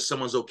make sure that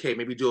someone's okay.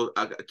 Maybe do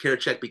a care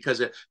check because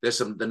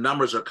the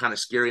numbers are kind of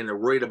scary and they're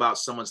worried about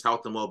someone's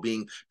health and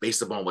well-being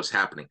based upon what's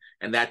happening.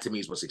 And that to me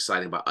is what's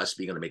exciting about us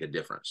being able to make a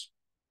difference.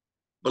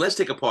 But let's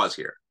take a pause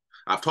here.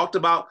 I've talked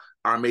about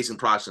our amazing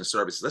products and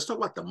services. Let's talk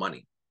about the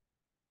money.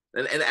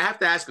 And I have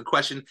to ask a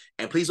question,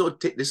 and please don't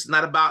take, this is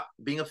not about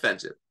being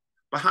offensive,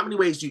 but how many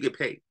ways do you get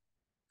paid?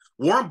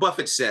 Warren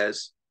Buffett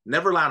says,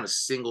 never rely on a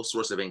single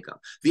source of income.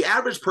 The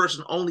average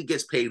person only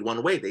gets paid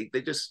one way.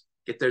 They just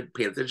get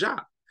paid at their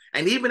job.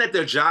 And even at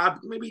their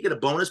job, maybe you get a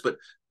bonus, but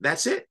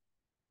that's it.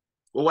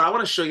 Well, what I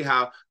want to show you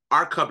how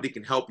our company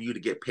can help you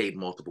to get paid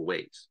multiple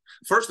ways.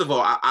 First of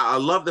all, I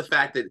love the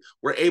fact that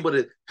we're able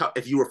to help.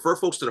 If you refer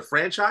folks to the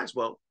franchise,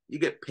 well, you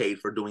get paid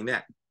for doing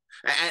that.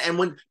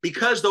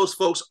 Because those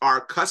folks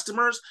are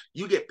customers,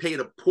 you get paid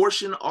a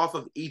portion off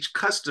of each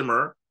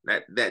customer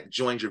that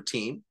joins your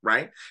team,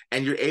 right?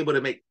 And you're able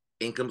to make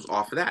incomes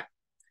off of that.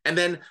 And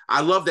then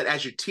I love that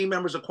as your team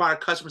members acquire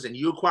customers and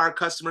you acquire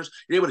customers,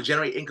 you're able to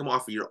generate income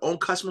off of your own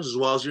customers as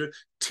well as your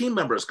team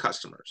members'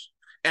 customers.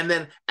 And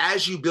then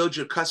as you build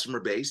your customer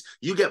base,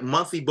 you get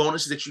monthly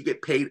bonuses that you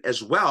get paid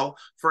as well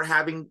for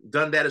having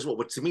done that as well.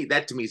 But to me,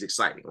 that is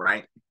exciting,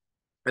 right?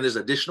 And there's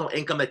additional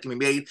income that can be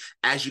made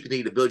as you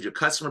continue to build your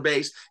customer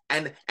base.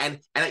 And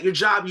at your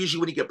job, usually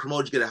when you get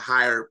promoted, you get a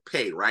higher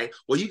pay, right?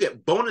 Well, you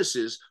get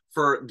bonuses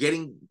for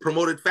getting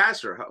promoted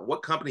faster.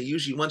 What company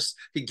usually wants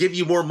to give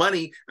you more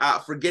money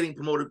for getting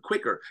promoted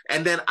quicker?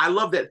 And then I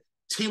love that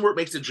teamwork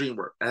makes the dream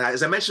work. And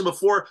as I mentioned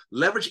before,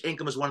 leverage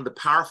income is one of the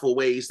powerful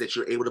ways that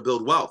you're able to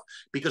build wealth,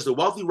 because the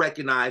wealthy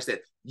recognize that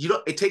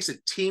it takes a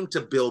team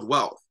to build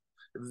wealth.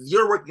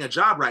 You're working a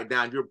job right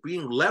now and you're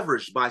being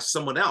leveraged by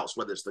someone else,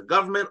 whether it's the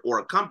government or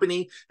a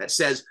company that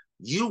says,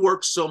 you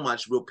work so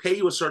much, we'll pay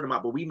you a certain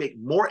amount, but we make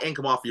more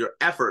income off of your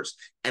efforts.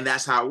 And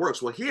that's how it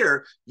works. Well,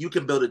 here you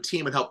can build a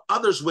team and help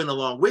others win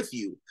along with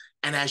you.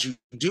 And as you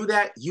do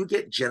that, you're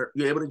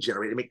able to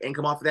generate and make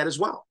income off of that as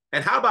well.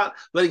 And how about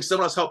letting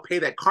someone else help pay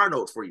that car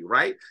note for you,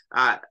 right?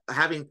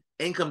 Having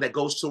income that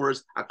goes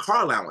towards a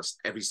car allowance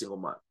every single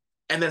month.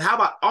 And then how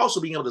about also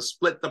being able to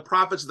split the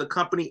profits of the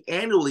company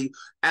annually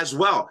as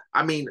well?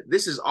 I mean,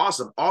 this is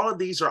awesome. All of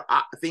these are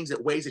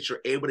ways that you're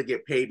able to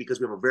get paid because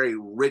we have a very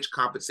rich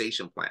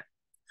compensation plan.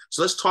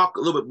 So let's talk a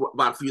little bit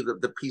about a few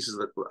of the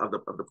pieces of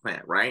the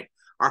plan, right?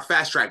 Our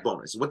fast track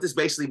bonus. What this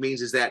basically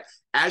means is that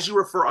as you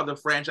refer other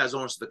franchise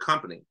owners to the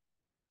company,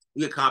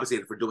 you get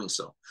compensated for doing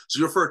so. So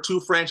you refer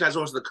 2 franchise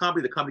owners to the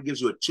company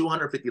gives you a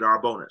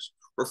 $250 bonus.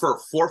 Refer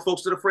 4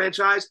 folks to the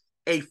franchise,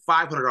 a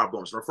 $500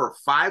 bonus. Refer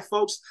 5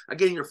 folks,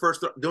 again,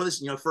 doing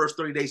this in your first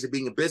 30 days of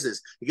being in business,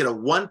 you get a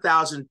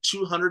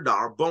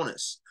 $1,200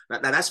 bonus. Now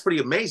that's pretty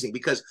amazing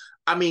because,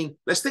 I mean,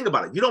 let's think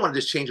about it. You don't want to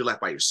just change your life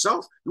by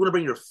yourself. You want to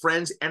bring your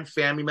friends and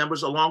family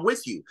members along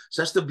with you.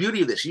 So that's the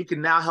beauty of this. You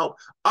can now help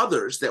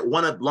others that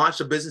want to launch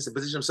a business and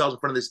position themselves in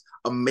front of this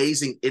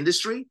amazing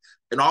industry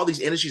and all these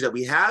industries that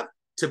we have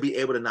to be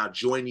able to now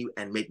join you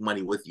and make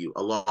money with you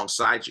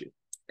alongside you.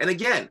 And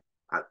again,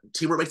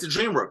 teamwork makes the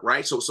dream work,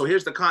 right? So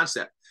here's the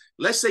concept.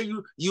 Let's say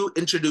you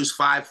introduce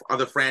 5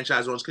 other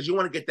franchise owners because you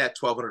want to get that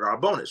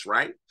 $1,200 bonus,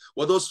 right?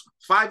 Well, those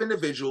 5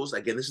 individuals,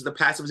 again, this is the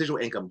passive residual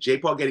income. J.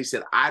 Paul Getty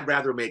said, I'd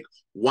rather make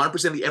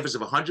 1% of the efforts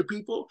of 100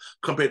 people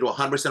compared to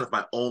 100% of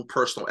my own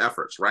personal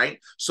efforts, right?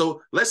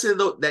 So let's say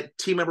that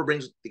team member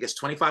gets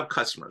 25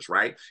 customers,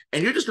 right?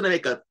 And you're just going to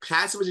make a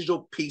passive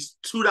residual piece,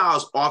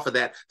 $2 off of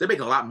that. They're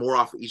making a lot more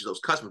off of each of those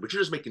customers, but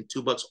you're just making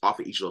 $2 off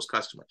of each of those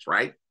customers,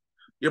 right?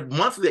 Your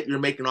monthly that you're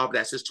making off of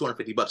that says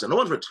 $250. And no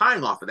one's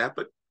retiring off of that,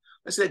 but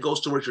let's say it goes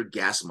towards your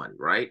gas money,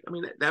 right? I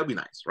mean, that would be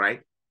nice,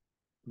 right?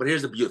 But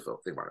here's the beautiful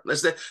thing about it.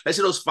 Let's say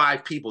those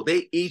 5 people,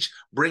 they each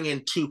bring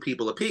in 2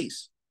 people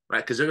apiece,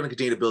 right? Because they're going to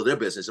continue to build their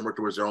business and work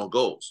towards their own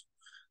goals.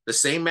 The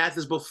same math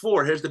as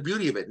before. Here's the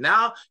beauty of it.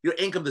 Now your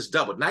income is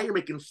doubled. Now you're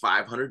making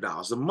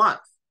 $500 a month.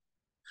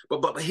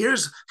 But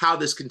here's how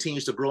this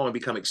continues to grow and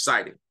become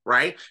exciting,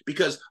 right?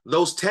 Because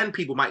those 10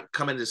 people might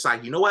come in and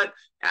decide, you know what?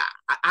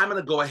 I'm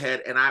going to go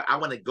ahead and I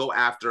want to go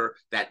after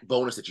that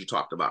bonus that you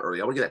talked about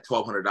earlier. I want to get that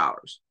 $1,200.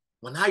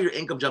 Well, now your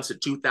income jumps to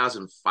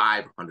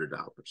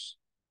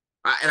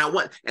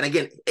 $2,500. And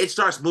again, it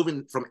starts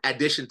moving from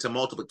addition to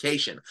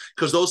multiplication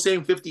because those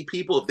same 50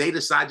 people, if they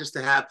decide just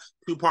to have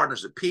 2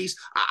 partners apiece,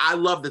 I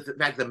love the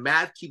fact the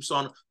math keeps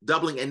on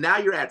doubling. And now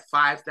you're at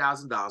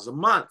 $5,000 a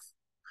month.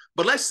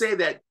 But let's say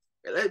that,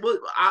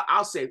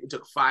 I'll say it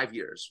took 5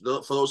 years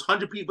for those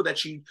 100 people that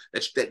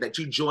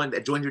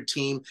joined your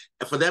team,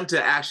 and for them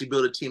to actually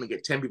build a team and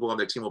get 10 people on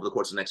their team over the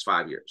course of the next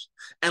 5 years.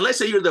 And let's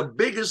say you're the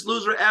biggest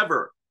loser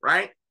ever,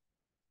 right?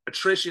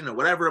 Attrition or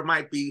whatever it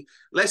might be.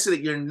 Let's say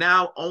that you're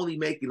now only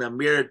making a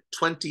mere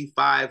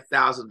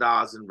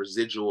 $25,000 in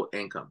residual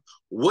income.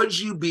 Would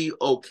you be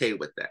okay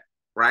with that?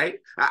 Right?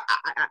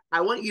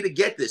 I want you to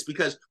get this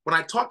because when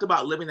I talked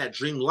about living that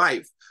dream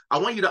life, I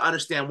want you to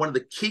understand one of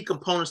the key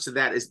components to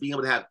that is being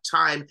able to have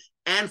time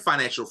and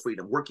financial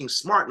freedom, working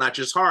smart, not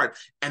just hard.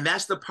 And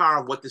that's the power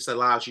of what this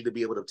allows you to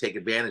be able to take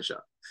advantage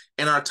of.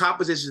 In our top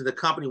positions in the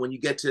company, when you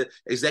get to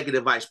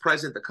executive vice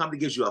president, the company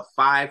gives you a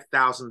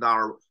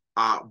 $5,000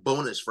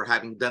 bonus for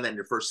having done that in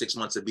your first 6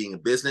 months of being in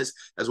business,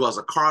 as well as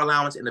a car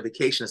allowance and a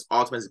vacation that's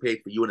ultimately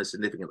paid for you and a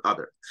significant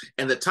other.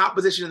 And the top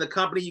position in the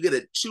company, you get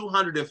a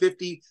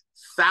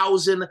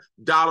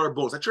 $250,000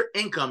 bonus. That's your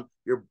income,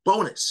 your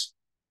bonus,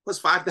 plus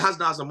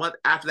 $5,000 a month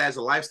after that as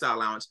a lifestyle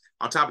allowance,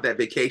 on top of that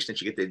vacation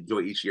that you get to enjoy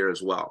each year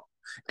as well.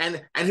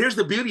 And here's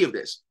the beauty of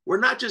this.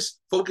 We're not just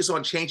focused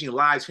on changing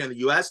lives here in the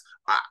U.S.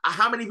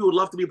 How many of you would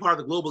love to be a part of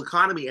the global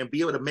economy and be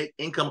able to make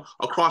income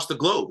across the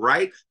globe,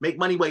 right? Make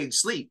money while you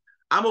sleep.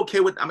 I'm okay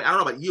with, I don't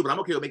know about you, but I'm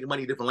okay with making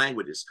money in different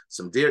languages.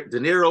 Some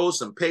dineros,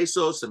 some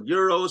pesos, some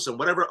euros, some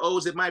whatever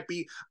O's it might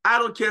be. I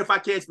don't care if I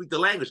can't speak the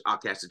language. I'll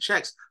cash the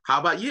checks. How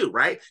about you,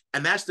 right?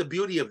 And that's the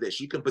beauty of this.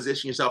 You can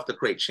position yourself to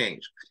create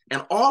change.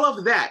 And all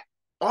of that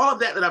All of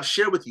that I've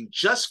shared with you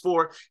just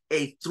for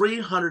a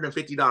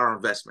 $350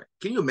 investment.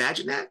 Can you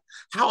imagine that?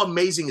 How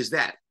amazing is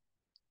that?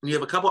 And you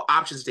have a couple of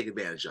options to take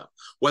advantage of,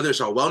 whether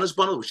it's our wellness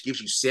bundle, which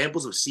gives you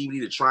samples of CBD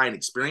to try and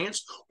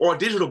experience, or a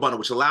digital bundle,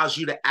 which allows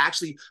you to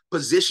actually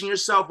position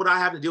yourself without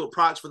having to deal with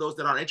products for those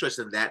that aren't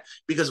interested in that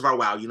because of our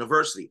Wow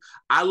University.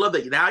 I love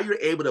that now you're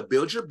able to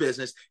build your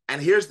business.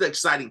 And here's the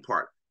exciting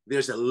part.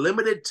 There's a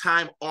limited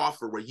time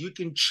offer where you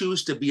can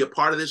choose to be a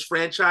part of this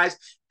franchise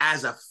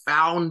as a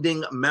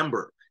founding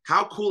member.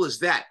 How cool is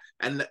that?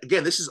 And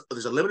again, there's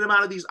a limited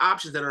amount of these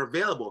options that are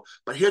available.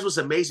 But here's what's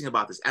amazing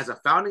about this: as a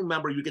founding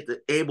member, you're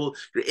able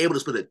to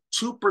split a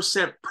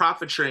 2%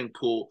 profit sharing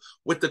pool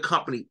with the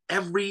company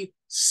every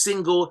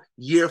single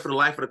year for the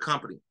life of the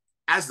company.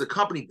 As the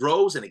company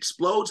grows and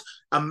explodes,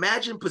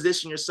 imagine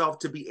positioning yourself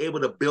to be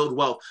able to build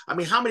wealth. I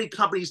mean, how many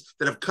companies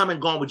that have come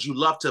and gone would you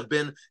love to have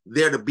been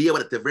there to be able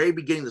at the very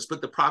beginning to split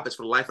the profits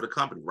for the life of the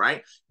company,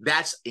 right?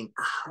 That's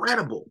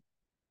incredible.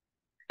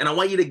 And I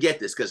want you to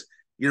get this, because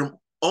you're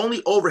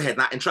only overhead,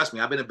 and trust me,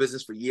 I've been in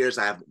business for years.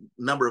 I have a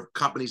number of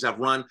companies I've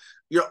run.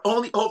 Your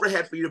only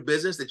overhead for your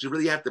business that you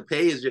really have to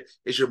pay is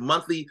your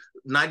monthly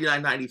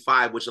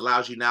 $99.95, which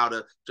allows you now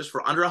to, just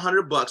for under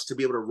 $100 to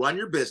be able to run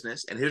your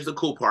business. And here's the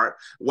cool part: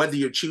 whether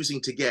you're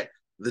choosing to get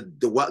the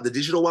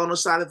digital wellness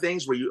side of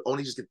things, where you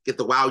only just get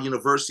the Wow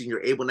University, and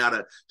you're able now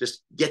to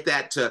just get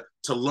that to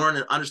learn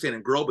and understand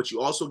and grow, but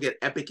you also get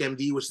Epic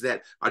MD, which is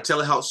that our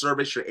telehealth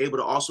service. You're able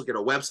to also get a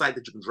website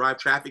that you can drive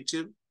traffic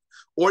to.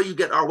 Or you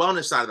get our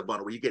wellness side of the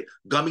bundle, where you get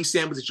gummy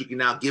samples that you can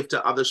now give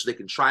to others so they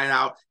can try it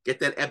out, get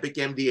that Epic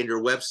MD in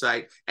your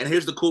website. And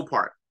here's the cool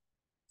part.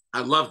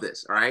 I love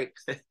this, all right?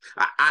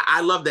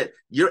 I love that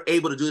you're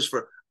able to do this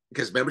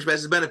because membership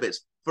has its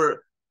benefits.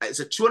 It's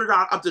a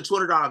 $200 up to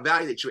 $200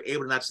 value that you're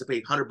able to not just to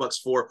pay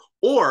 $100 for.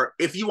 Or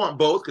if you want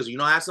both, because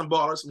I have some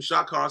ballers, some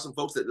shot callers, some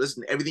folks that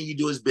listen, everything you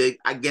do is big.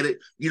 I get it.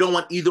 You don't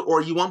want either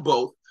or, you want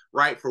both,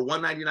 right? For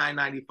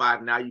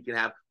 $199.95, now you can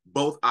have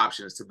both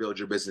options to build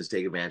your business.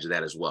 Take advantage of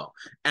that as well.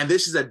 And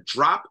this is a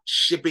drop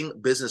shipping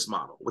business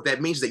model. What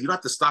that means is that you don't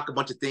have to stock a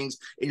bunch of things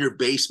in your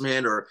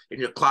basement or in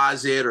your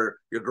closet or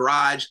your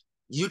garage.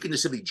 You can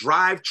just simply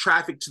drive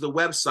traffic to the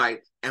website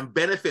and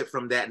benefit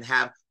from that and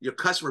have your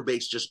customer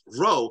base just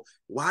grow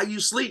while you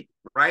sleep,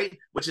 right?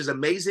 Which is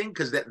amazing,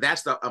 because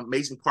that's the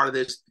amazing part of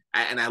this.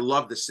 And I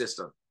love the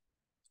system.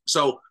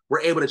 So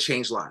we're able to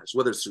change lives,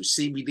 whether it's through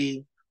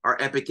CBD, our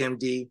Epic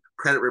MD,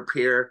 credit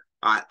repair,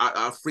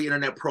 our free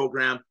internet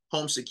program,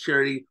 home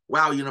security,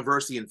 Wow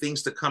University, and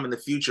things to come in the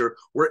future.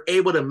 We're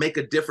able to make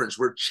a difference.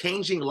 We're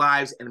changing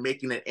lives and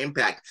making an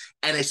impact.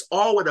 And it's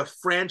all with a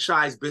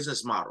franchise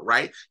business model,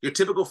 right? Your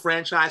typical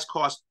franchise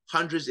costs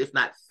hundreds, if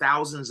not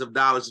thousands of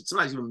dollars,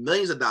 sometimes even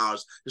millions of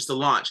dollars just to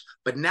launch.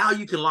 But now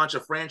you can launch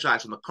a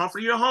franchise from the comfort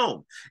of your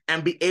home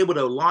and be able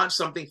to launch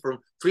something from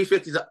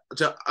 $350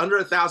 to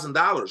under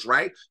 $1,000,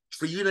 right?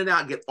 For you to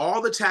now get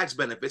all the tax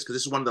benefits, because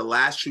this is one of the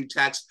last true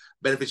tax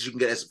benefits you can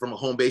get from a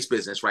home-based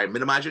business, right?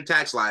 Minimize your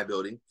tax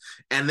liability.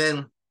 And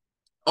then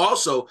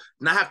also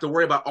not have to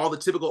worry about all the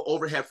typical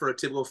overhead for a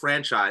typical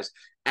franchise,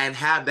 and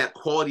have that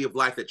quality of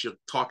life that you're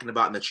talking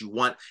about and that you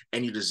want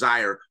and you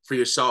desire for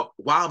yourself,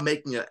 while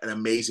making an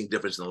amazing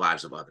difference in the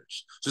lives of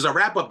others. So as I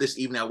wrap up this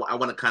evening, I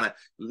want to kind of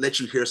let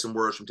you hear some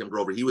words from Tim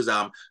Grover. He was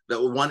the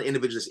one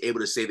individual that's able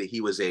to say that he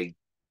was the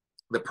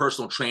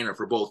personal trainer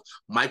for both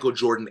Michael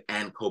Jordan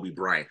and Kobe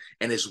Bryant.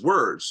 And his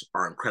words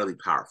are incredibly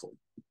powerful.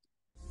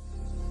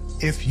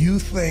 If you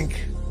think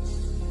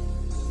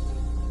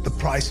the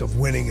price of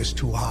winning is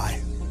too high,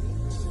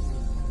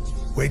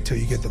 wait till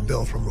you get the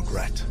bill from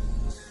regret.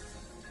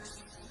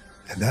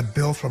 And that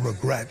bill from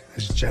regret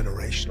is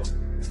generational.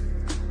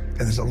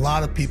 And there's a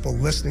lot of people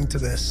listening to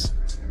this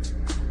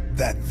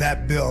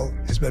that bill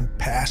has been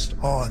passed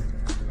on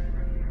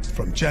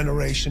from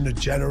generation to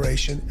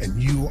generation,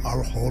 and you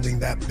are holding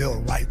that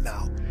bill right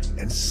now.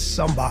 And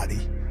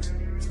somebody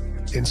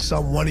in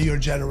one of your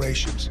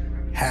generations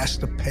has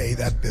to pay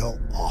that bill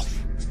off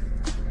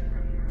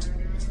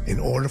in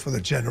order for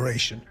the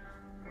generation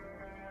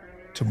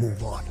to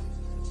move on.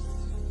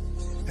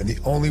 And the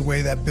only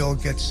way that bill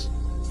gets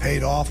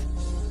paid off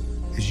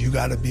is you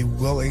got to be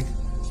willing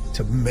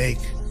to make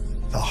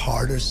the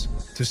hardest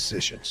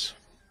decisions.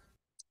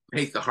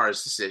 Make the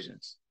hardest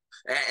decisions.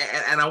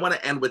 And I want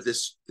to end with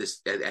this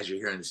as you're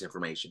hearing this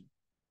information.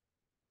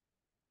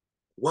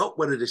 What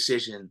would a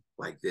decision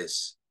like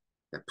this,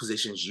 that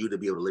positions you to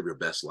be able to live your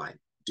best life,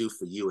 do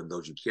for you and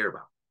those you care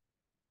about?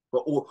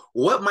 But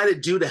what might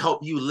it do to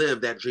help you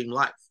live that dream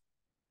life?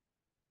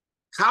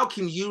 How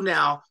can you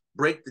now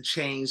break the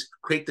chains,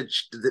 create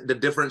the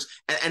difference?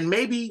 And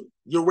maybe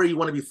you're where you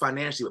want to be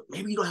financially, but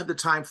maybe you don't have the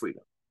time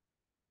freedom.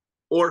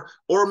 Or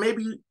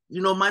maybe,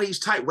 money's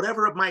tight,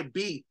 whatever it might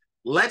be.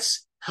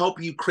 Let's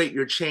help you create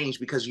your change,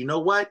 because you know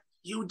what?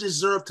 You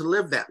deserve to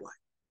live that life.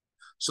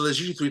 So there's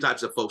usually three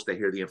types of folks that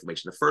hear the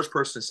information. The first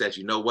person says,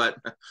 you know what?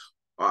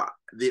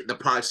 The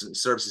products and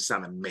services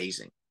sound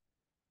amazing.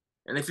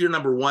 And if you're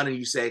number one and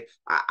you say,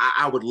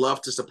 I would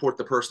love to support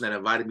the person that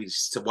invited me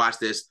to watch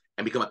this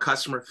and become a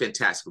customer,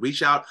 fantastic.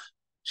 Reach out,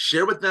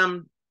 share with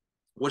them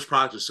which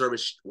product or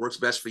service works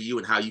best for you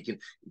and how you can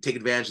take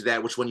advantage of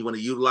that, which one you want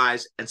to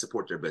utilize and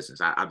support their business.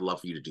 I'd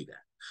love for you to do that.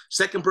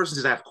 Second person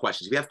says, I have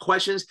questions. If you have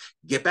questions,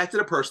 get back to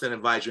the person that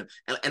invites you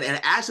and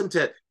ask them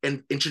to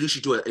introduce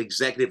you to an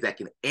executive that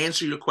can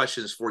answer your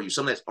questions for you,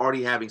 someone that's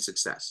already having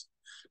success.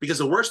 Because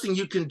the worst thing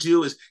you can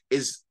do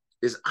is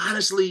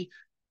honestly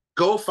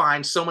go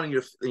find someone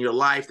in your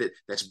life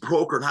that's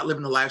broke or not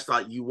living the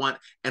lifestyle you want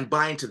and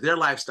buy into their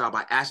lifestyle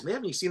by asking, they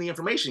haven't even seen the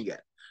information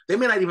yet. They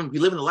may not even be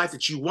living the life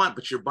that you want,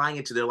 but you're buying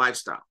into their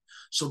lifestyle.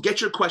 So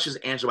get your questions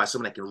answered by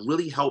someone that can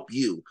really help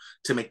you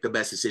to make the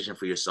best decision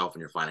for yourself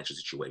and your financial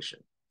situation.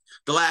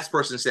 The last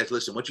person says,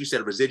 listen, what you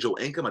said, residual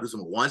income, I do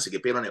something once and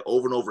get paid on it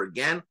over and over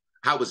again.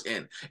 I was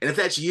in. And if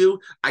that's you,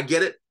 I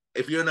get it.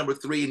 If you're number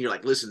 3 and you're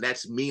like, listen,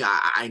 that's me.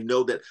 I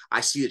know that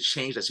I see a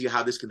change. I see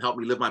how this can help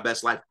me live my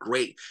best life.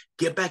 Great.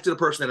 Get back to the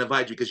person that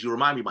invited you because you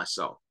remind me of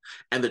myself.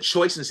 And the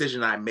choice and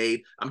decision that I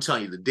made, I'm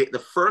telling you,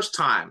 the first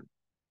time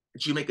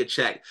that you make a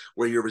check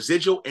where your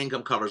residual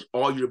income covers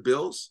all your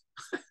bills,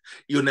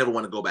 you'll never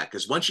want to go back.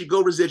 Because once you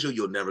go residual,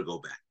 you'll never go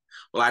back.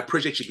 Well, I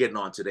appreciate you getting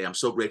on today. I'm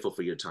so grateful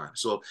for your time.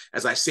 So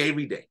as I say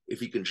every day,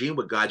 if you can dream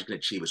with God, you can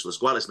achieve it. So let's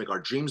go out. Let's make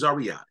our dreams our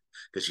reality.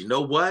 Because you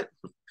know what?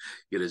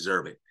 You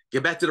deserve it.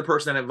 Get back to the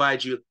person that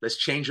invited you. Let's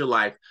change your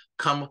life.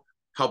 Come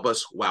help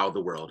us wow the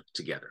world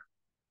together.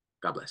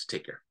 God bless.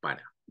 Take care. Bye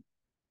now.